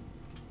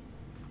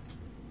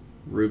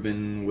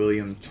 Ruben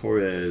William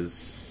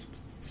Torres.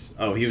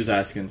 Oh, he was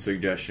asking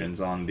suggestions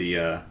on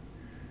the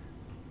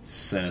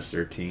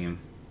Sinister team.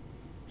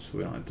 So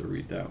we don't have to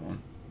read that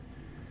one.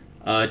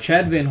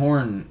 Chad Van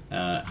Horn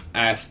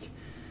asked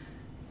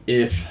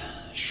if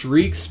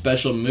Shriek's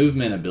special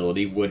movement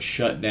ability would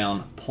shut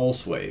down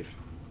Pulse Wave.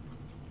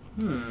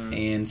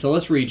 And so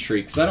let's read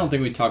Shriek, because I don't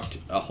think we talked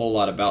a whole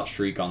lot about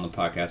Shriek on the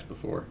podcast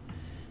before.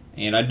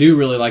 And I do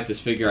really like this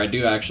figure. I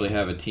do actually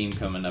have a team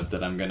coming up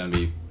that I'm going to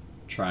be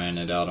trying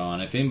it out on.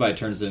 If anybody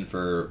turns in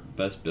for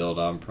best build,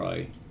 I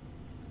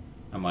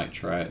might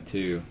try it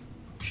too.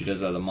 She does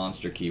have the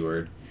monster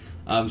keyword.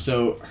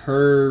 So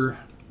her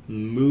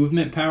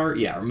movement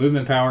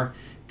power,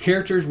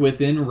 characters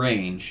within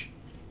range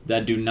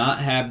that do not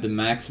have the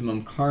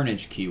maximum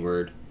carnage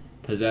keyword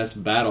possess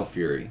Battle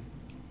Fury.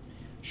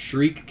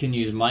 Shriek can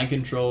use mind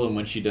control, and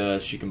when she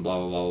does, she can blah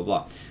blah blah blah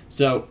blah.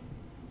 So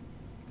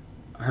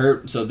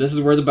this is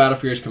where the Battle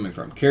Fury is coming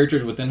from.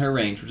 Characters within her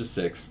range, which is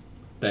 6,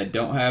 that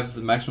don't have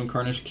the maximum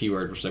carnage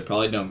keyword, which they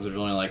probably don't because there's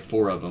only like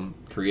 4 of them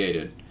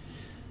created,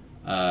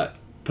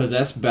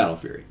 possess Battle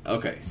Fury.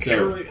 Okay,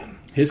 so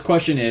his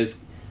question is,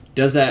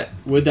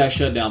 would that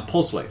shut down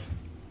Pulse Wave?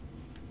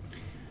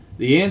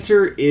 The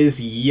answer is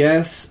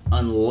yes,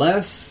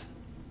 unless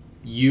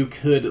you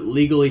could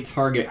legally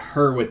target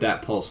her with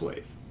that Pulse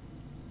Wave.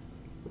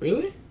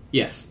 Really?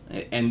 Yes,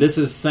 and this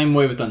is the same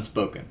way with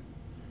Unspoken.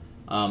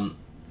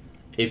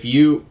 If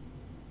you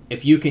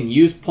can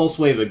use Pulse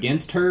Wave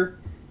against her,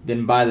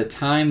 then by the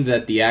time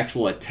that the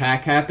actual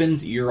attack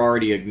happens, you're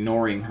already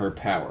ignoring her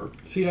power.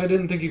 See, I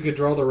didn't think you could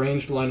draw the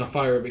ranged line of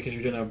fire because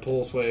you didn't have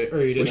Pulse Wave,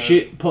 or you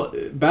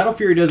didn't. Battle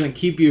Fury doesn't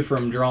keep you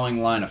from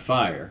drawing line of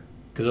fire.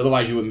 Because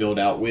otherwise you wouldn't be able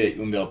to outwit, you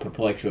wouldn't be able to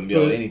perplex, you wouldn't be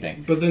able to do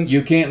anything. But then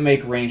you can't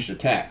make ranged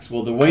attacks.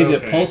 Well, the way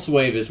that Pulse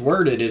Wave is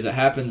worded is it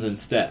happens in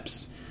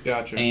steps.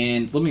 Gotcha.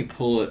 And let me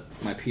pull it,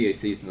 my PAC,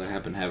 since I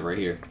happen to have it right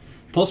here.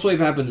 Pulse Wave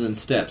happens in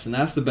steps, and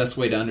that's the best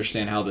way to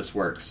understand how this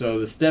works. So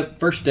the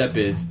first step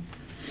is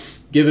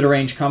give it a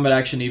ranged combat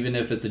action even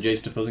if it's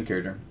adjacent to opposing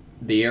character.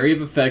 The area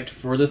of effect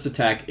for this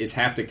attack is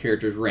half the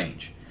character's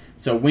range.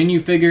 So when you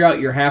figure out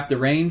you're half the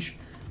range,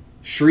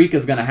 Shriek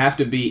is going to have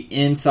to be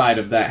inside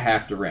of that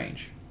half the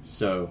range.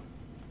 So,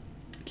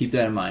 keep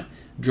that in mind.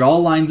 Draw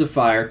lines of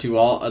fire to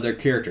all other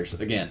characters.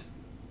 Again,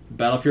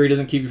 Battle Fury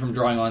doesn't keep you from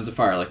drawing lines of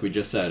fire, like we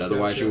just said.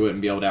 Otherwise, you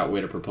wouldn't be able to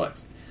outwit or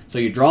perplex. So,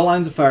 you draw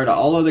lines of fire to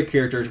all other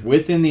characters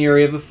within the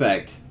area of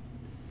effect.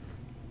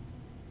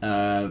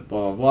 Blah,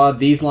 blah, blah.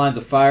 These lines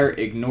of fire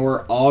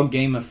ignore all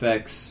game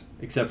effects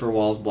except for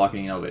walls,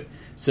 blocking, and elevate.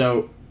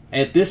 So,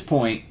 at this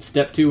point,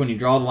 step 2, when you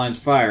draw the lines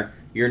of fire,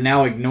 you're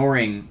now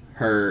ignoring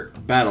her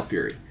Battle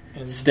Fury.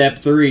 And step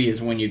 3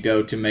 is when you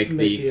go to make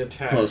the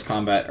attack. close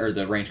combat or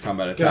the range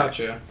combat attack.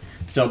 Gotcha.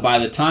 So by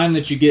the time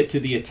that you get to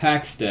the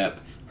attack step,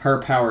 her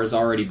power is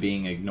already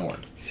being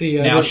ignored.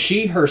 See, Now,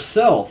 she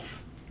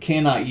herself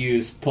cannot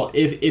use...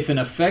 If an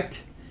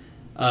effect...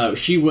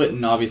 she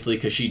wouldn't, obviously,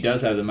 because she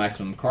does have the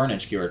maximum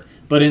carnage keyword.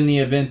 But in the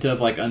event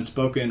of, like,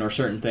 unspoken or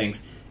certain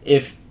things,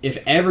 if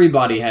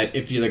everybody had...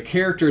 If you're the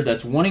character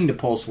that's wanting to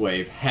Pulse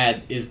Wave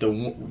is the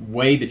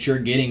way that you're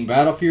getting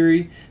Battle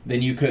Fury,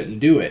 then you couldn't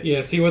do it.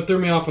 Yeah, see, what threw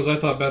me off was I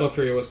thought Battle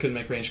Fury couldn't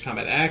make ranged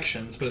combat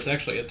actions, but it's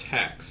actually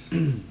attacks.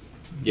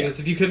 Yeah. Because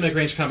if you couldn't make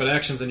ranged combat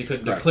actions, then you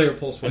couldn't declare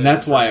Pulse Wave. And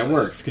that's why it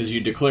works, because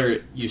you declare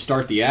it, you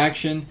start the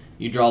action,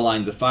 you draw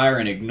lines of fire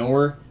and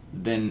ignore,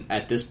 then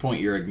at this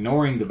point you're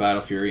ignoring the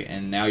Battle Fury,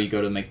 and now you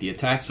go to make the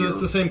attack. So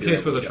it's the same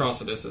case with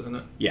Atrocitus, isn't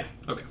it? Yeah.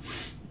 Okay.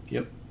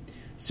 Yep.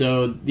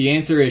 So the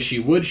answer is she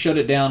would shut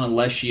it down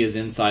unless she is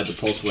inside the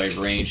Pulse Wave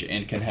range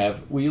and can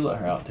have... Will you let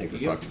her out? Take the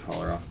fucking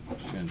collar off.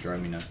 She's going to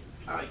drive me nuts.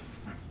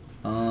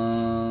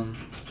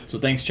 So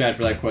thanks, Chad,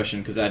 for that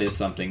question, because that is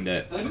something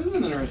that is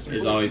an interesting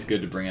is always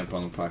good to bring up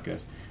on the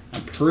podcast.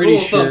 I'm pretty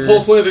sure...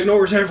 Pulse Wave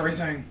ignores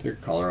everything. Take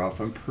the collar off.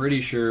 I'm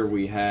pretty sure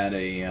we had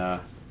a...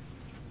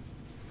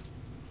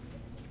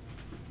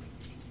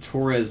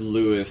 Torres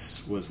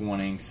Lewis was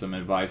wanting some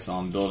advice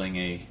on building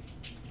a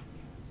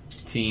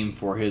team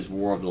for his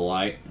War of the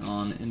Light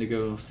on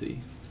Indigo. Let's see.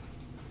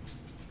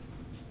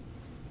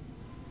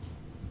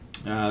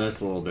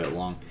 That's a little bit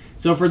long.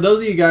 So for those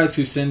of you guys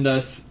who send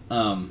us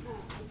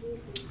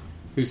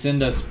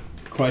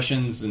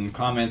questions and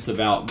comments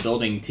about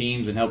building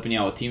teams and helping you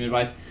out with team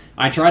advice,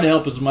 I try to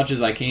help as much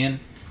as I can.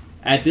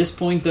 At this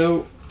point,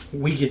 though,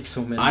 we get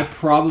so many. I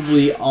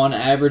probably, on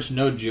average,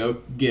 no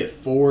joke, get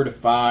 4 to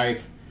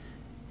 5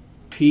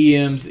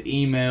 PMs,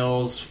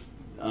 emails,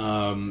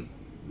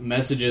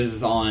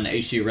 messages on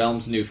HC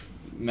Realms' new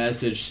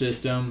message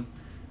system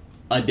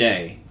a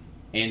day.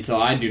 And so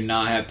I do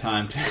not have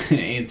time to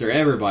answer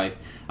everybody's.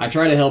 I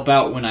try to help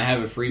out when I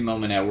have a free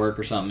moment at work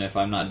or something if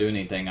I'm not doing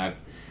anything.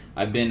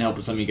 I've been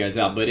helping some of you guys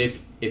out. But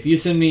if you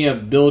send me a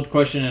build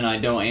question and I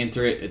don't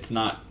answer it, it's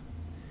not...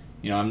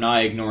 I'm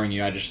not ignoring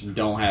you. I just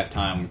don't have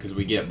time because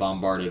we get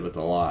bombarded with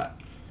a lot.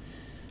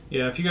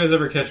 Yeah, if you guys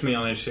ever catch me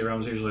on HC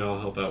Realms, usually I'll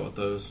help out with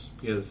those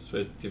because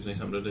it gives me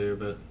something to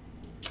do.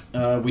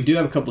 But we do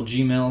have a couple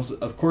Gmails.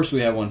 Of course,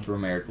 we have one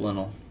from Eric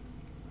Linnell.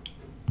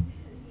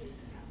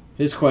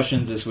 His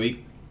questions this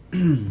week.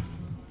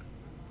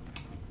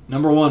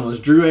 Number 1, was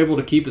Drew able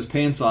to keep his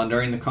pants on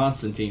during the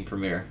Constantine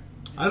premiere?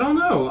 I don't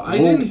know. I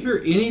didn't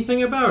hear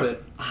anything about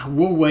it.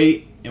 We'll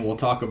wait and we'll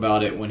talk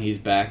about it when he's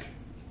back.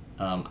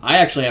 I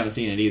actually haven't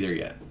seen it either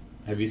yet.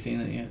 Have you seen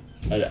it yet?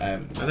 I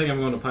haven't. I think I'm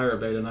going to Pirate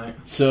Bay tonight.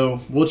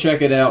 So we'll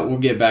check it out. We'll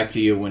get back to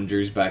you when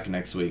Drew's back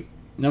next week.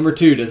 Number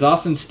 2, does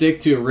Austin stick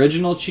to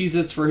original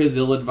Cheez-Its for his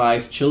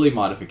ill-advised chili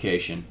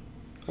modification?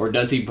 Or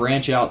does he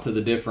branch out to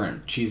the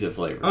different Cheez-It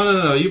flavors? Oh,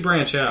 no, you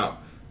branch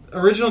out.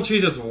 Original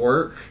Cheez-Its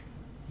work,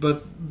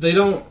 but they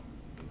don't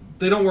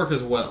work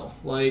as well.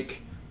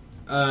 Like,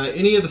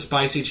 any of the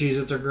spicy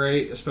Cheez-Its are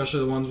great, especially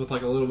the ones with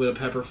like a little bit of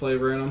pepper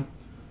flavor in them.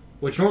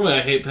 Which normally I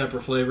hate pepper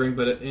flavoring,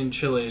 but in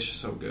chili it's just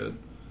so good.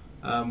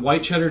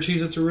 White cheddar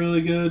Cheez-Its are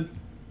really good,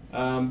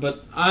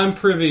 but I'm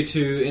privy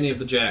to any of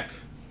the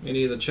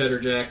cheddar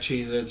Jack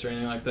Cheez-Its or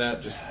anything like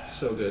that. Just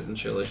so good in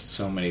chili.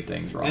 So many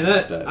things wrong And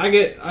with that.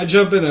 I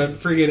jump in a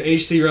freaking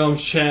HC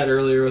Realms chat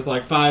earlier with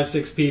like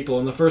 5-6 people,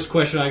 and the first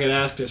question I get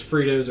asked is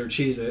Fritos or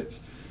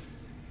Cheez-Its.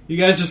 You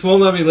guys just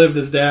won't let me live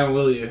this down,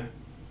 will you?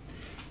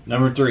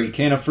 Number 3,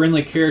 can a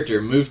friendly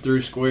character move through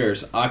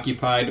squares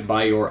occupied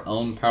by your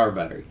own power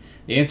battery?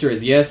 The answer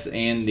is yes,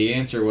 and the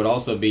answer would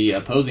also be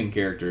opposing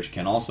characters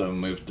can also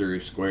move through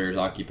squares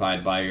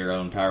occupied by your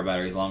own power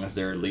battery as long as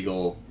they're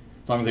legal,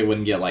 as long as they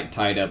wouldn't get like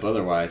tied up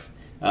otherwise.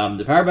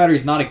 The power battery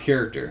is not a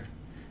character,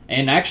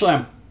 and actually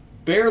I'm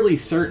fairly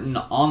certain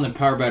on the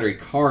power battery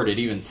card it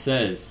even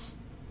says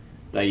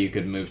that you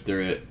could move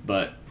through it,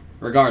 but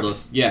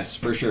regardless, yes,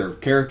 for sure.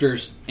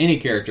 Any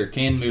character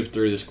can move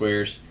through the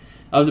squares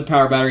of the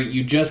power battery.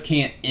 You just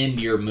can't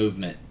end your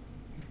movement.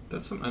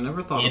 That's something I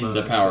never thought about. In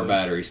the power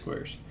battery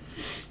squares.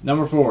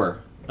 Number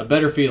 4, a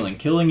better feeling.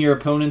 Killing your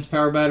opponent's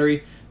power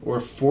battery or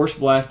force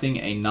blasting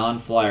a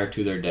non-flyer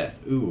to their death.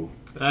 Ooh.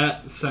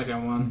 That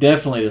second one.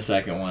 Definitely the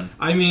second one.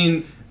 I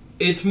mean,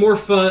 it's more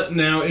fun.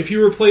 Now, if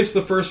you replace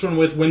the first one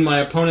with when my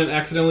opponent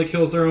accidentally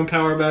kills their own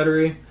power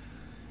battery,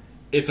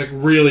 it's a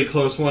really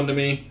close one to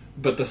me.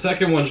 But the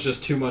second one's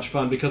just too much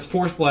fun because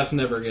Force Blast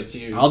never gets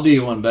used. I'll do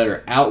you one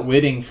better.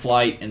 Outwitting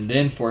flight and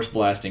then force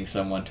blasting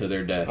someone to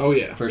their death. Oh,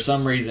 yeah. For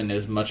some reason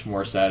is much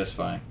more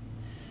satisfying.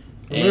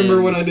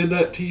 Remember when I did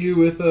that to you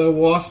with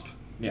Wasp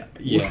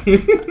Yeah.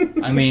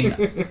 I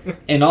mean,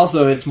 and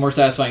also it's more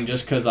satisfying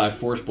just because I've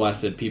force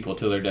blasted people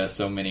to their death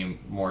so many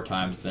more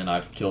times than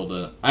I've killed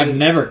I've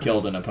never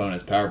killed an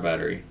opponent's power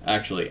battery,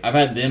 actually. I've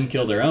had them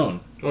kill their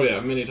own. Oh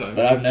yeah, many times.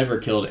 But I've never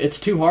killed... It's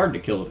too hard to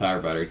kill the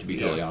power battery, to be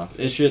totally honest.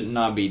 It should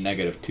not be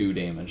 -2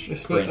 damage.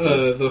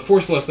 The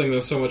Force Blast thing, though,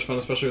 is so much fun,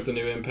 especially with the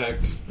new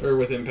Impact, or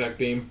with Impact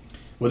Beam.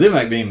 With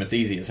Impact Beam, it's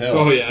easy as hell.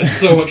 Oh yeah, it's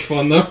so much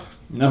fun, though.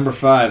 Number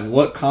 5.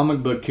 What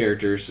comic book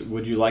characters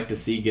would you like to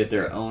see get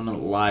their own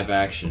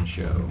live-action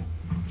show?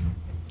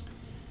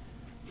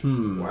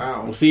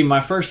 Wow. Well, see, my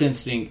first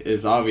instinct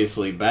is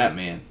obviously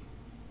Batman.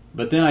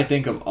 But then I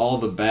think of all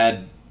the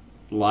bad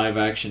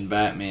live-action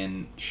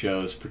Batman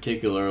shows,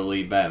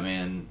 particularly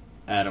Batman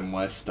Adam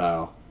West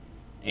style,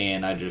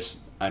 and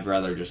I'd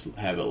rather just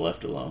have it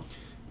left alone.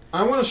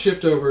 I want to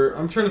shift over.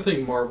 I'm trying to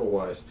think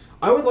Marvel-wise.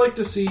 I would like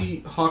to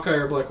see Hawkeye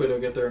or Black Widow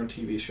get their own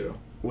TV show.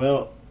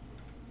 Well,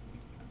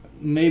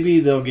 maybe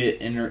they'll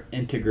get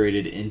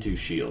integrated into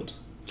S.H.I.E.L.D.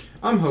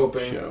 I'm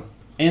hoping. Show.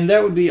 And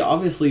that would be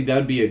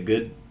a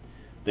good...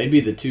 They'd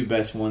be the two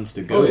best ones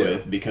to go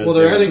with because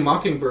they're adding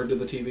Mockingbird to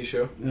the TV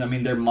show. I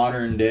mean, they're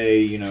modern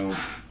day,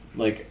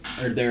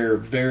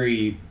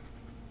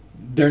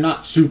 they're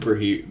not super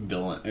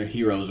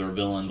heroes or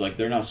villains. Like,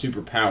 they're not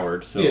super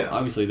powered, so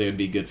obviously they would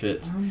be good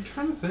fits. I'm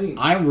trying to think.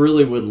 I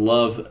really would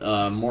love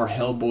more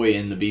Hellboy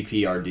in the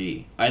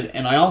BPRD.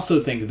 I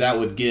also think that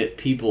would get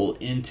people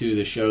into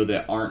the show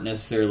that aren't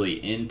necessarily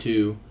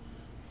into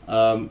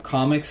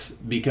comics,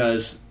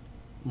 because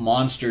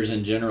monsters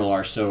in general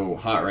are so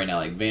hot right now,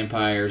 like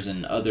vampires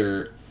and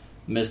other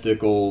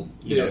mystical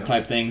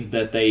type things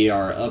that they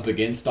are up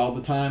against all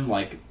the time,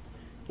 like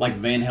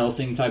Van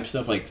Helsing type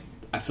stuff. Like,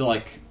 I feel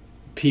like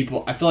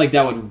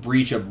that would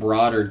reach a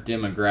broader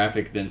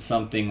demographic than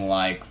something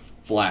like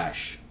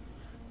Flash,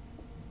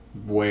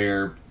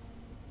 where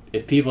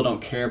if people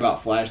don't care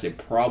about Flash, they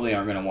probably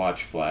aren't going to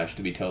watch Flash,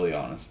 to be totally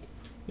honest.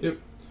 Yep.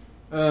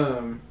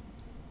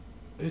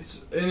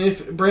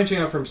 If branching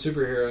out from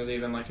superheroes,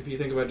 even, like, if you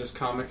think about just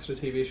comics to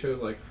TV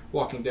shows, like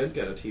Walking Dead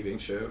got a TV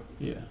show.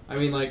 Yeah. I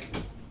mean, like,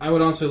 I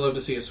would honestly love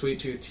to see a Sweet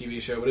Tooth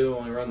TV show, but it will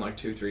only run like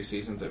 2-3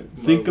 seasons at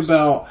most. Think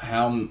about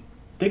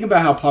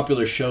how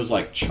popular shows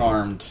like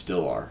Charmed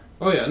still are.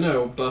 Oh yeah,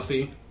 no,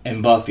 Buffy.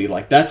 And Buffy,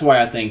 like, that's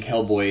why I think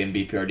Hellboy and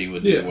BPRD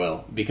would do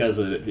well, because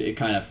it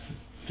kind of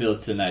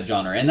fits in that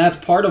genre. And that's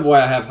part of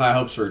why I have high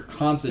hopes for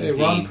Constantine.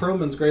 Hey, Ron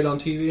Perlman's great on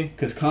TV.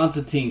 Because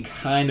Constantine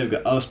kind of...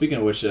 Oh, speaking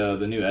of which,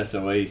 the new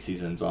SOA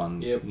season's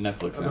on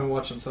Netflix now. I've been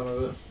watching some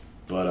of it.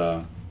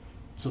 But,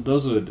 so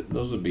those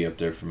would be up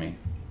there for me.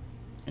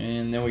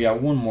 And then we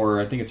got one more.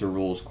 I think it's a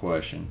rules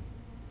question.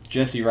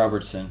 Jesse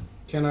Robertson.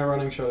 Can I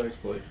running shot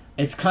exploit?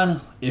 It's kind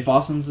of... If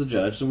Austin's the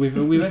judge, so we've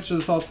answered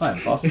this all the time.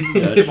 If Austin's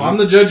the judge... If I'm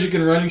the judge, you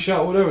can running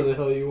shot whatever the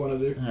hell you want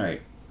to do.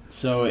 Alright.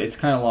 So it's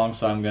kind of long,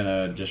 so I'm going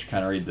to just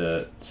kind of read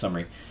the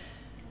summary.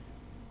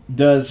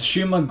 Does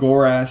Shuma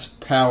Gorath's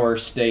power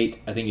state...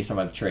 I think he's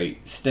talking about the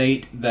trait.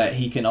 State that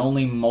he can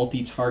only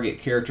multi-target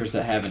characters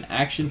that have an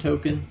action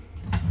token?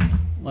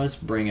 Let's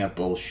bring up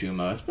old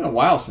Shuma. It's been a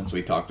while since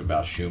we talked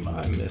about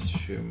Shuma. I miss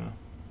Shuma.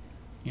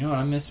 You know what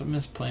I miss? I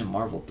miss playing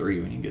Marvel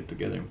 3 when you get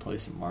together and play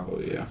some Marvel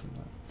 3. Yeah.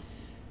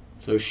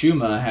 So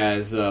Shuma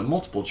has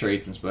multiple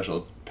traits and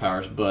special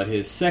powers, but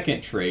his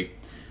second trait,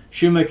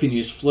 Shuma can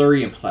use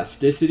Flurry and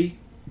Plasticity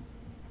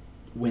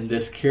when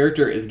this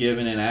character is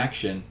given an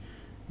action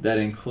that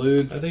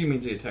includes... I think it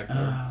means the attack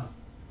power.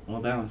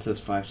 Well, that one says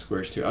 5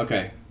 squares too.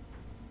 Okay.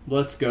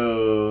 Let's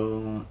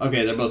go...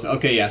 Okay, they're both...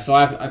 Okay, yeah, so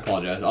I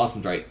apologize.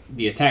 Austin's right.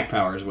 The attack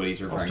power is what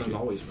he's referring to. Austin's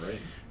always right.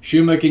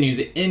 Shuma can use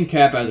End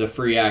Cap as a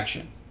free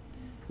action.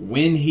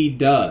 When he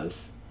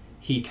does,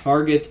 he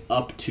targets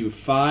up to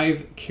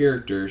 5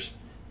 characters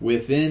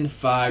within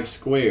 5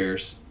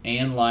 squares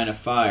and line of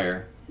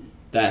fire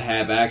that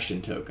have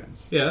action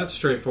tokens. Yeah, that's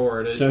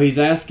straightforward. So he's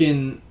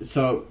asking...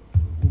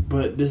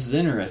 But this is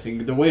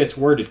interesting. The way it's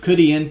worded, could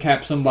he end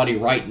cap somebody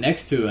right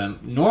next to him?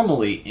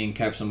 Normally end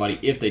cap somebody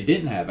if they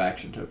didn't have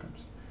action tokens.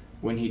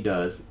 When he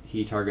does,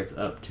 he targets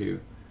up to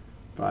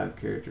 5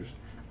 characters.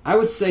 I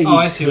would say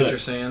I see what you're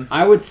saying.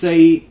 I would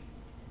say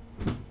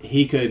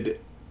he could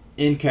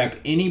end cap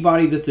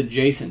anybody that's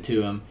adjacent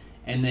to him,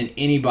 and then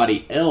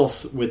anybody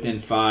else within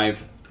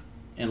 5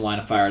 in line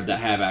of fire that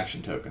have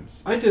action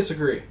tokens. I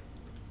disagree.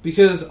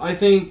 Because I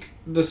think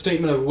the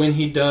statement of when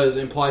he does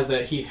implies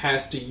that he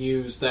has to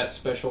use that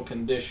special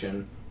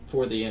condition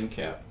for the end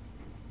cap.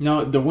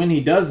 No, the when he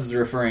does is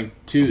referring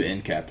to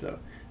end cap, though.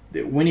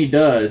 When he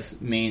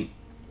does mean...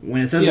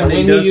 When it says when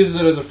he uses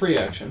it as a free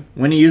action.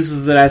 When he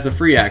uses it as a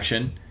free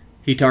action,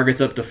 he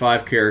targets up to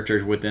 5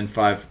 characters within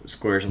 5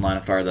 squares in line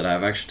of fire that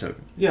have action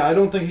token. Yeah, I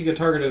don't think he could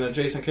target an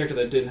adjacent character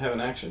that didn't have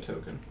an action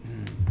token.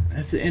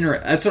 That's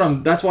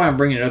why I'm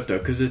bringing it up, though,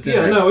 because it's...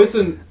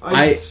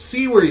 I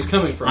see where he's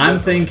coming from.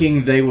 I'm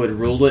thinking they would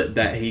rule it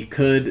that he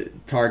could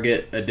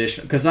target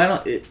additional... Because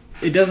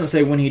it doesn't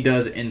say when he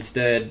does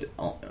instead...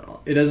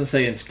 It doesn't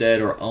say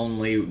instead or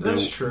only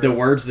the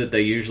words that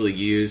they usually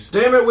use.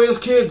 Damn it, whiz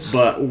kids!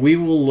 But we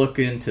will look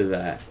into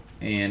that.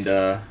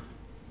 And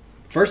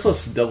first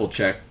let's double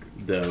check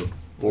the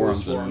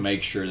forums and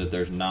make sure that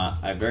there's not.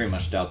 I very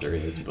much doubt there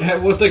is.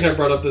 But one thing I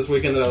brought up this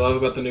weekend that I love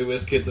about the new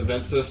WizKids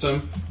event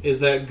system is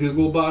that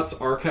Google bots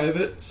archive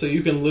it, so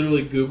you can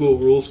literally Google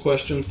rules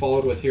questions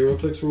followed with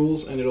HeroClix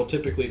rules, and it'll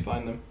typically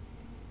find them.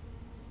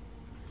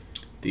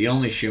 The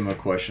only Shuma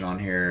question on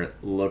here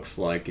looks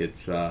like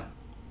it's,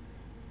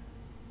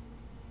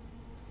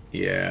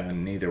 yeah,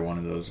 neither one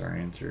of those are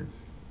answered.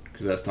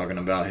 Because that's talking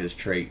about his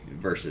trait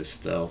versus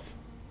stealth.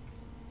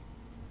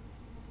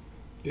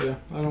 Yeah,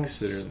 I don't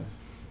consider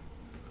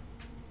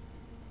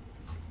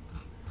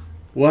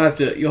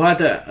that. You'll have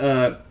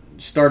to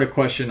start a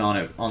question on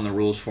it on the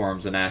rules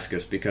forums and ask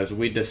us because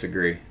we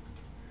disagree.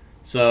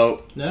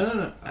 So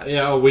no.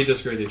 Yeah, we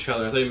disagree with each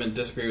other. I thought you meant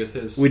disagree with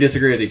his. We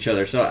disagree with each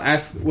other. So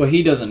ask. Well,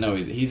 he doesn't know.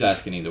 He's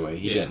asking either way.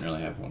 He didn't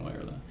really have one way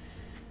or the.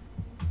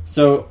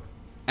 So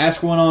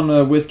ask one on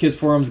the WizKids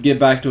forums. Get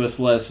back to us.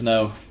 Let us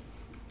know.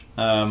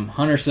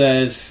 Hunter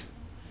says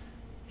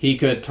he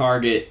could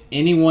target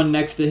anyone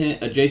next to him,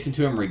 adjacent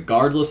to him,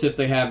 regardless if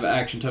they have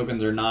action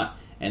tokens or not,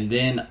 and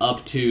then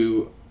up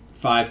to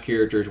 5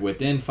 characters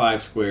within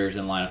 5 squares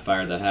in line of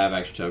fire that have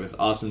action tokens.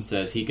 Austin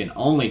says he can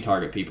only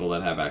target people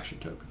that have action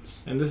tokens.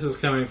 And this is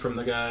coming from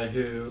the guy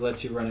who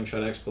lets you running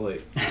shot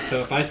exploit.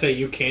 So if I say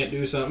you can't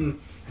do something...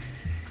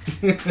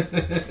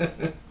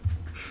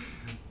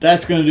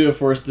 That's going to do it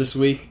for us this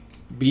week.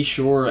 Be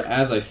sure,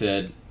 as I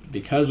said,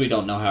 because we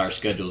don't know how our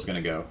schedule is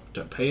going to go,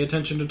 to pay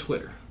attention to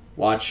Twitter.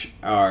 Like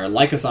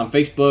us on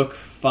Facebook,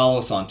 follow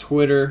us on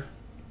Twitter,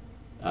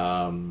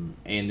 and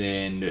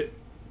then...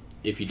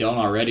 If you don't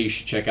already, you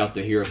should check out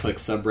the HeroClix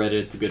subreddit.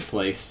 It's a good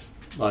place.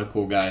 A lot of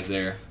cool guys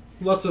there.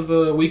 Lots of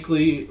fun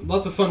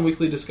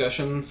weekly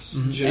discussions.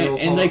 Mm-hmm.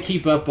 And they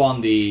keep up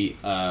on the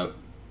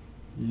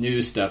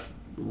news stuff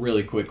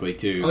really quickly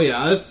too. Oh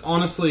yeah, that's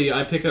honestly,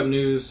 I pick up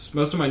news.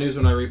 Most of my news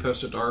when I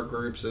repost it to our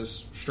groups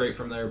is straight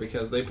from there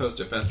because they post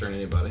it faster than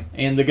anybody.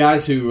 And the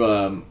guys who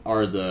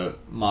are the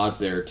mods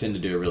there tend to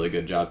do a really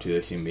good job too.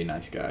 They seem to be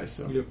nice guys.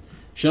 So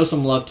show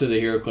some love to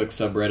the HeroClix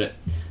subreddit.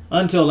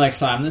 Until next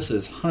time, this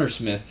is Hunter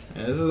Smith.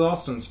 And this is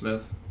Austin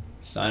Smith.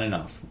 Signing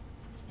off.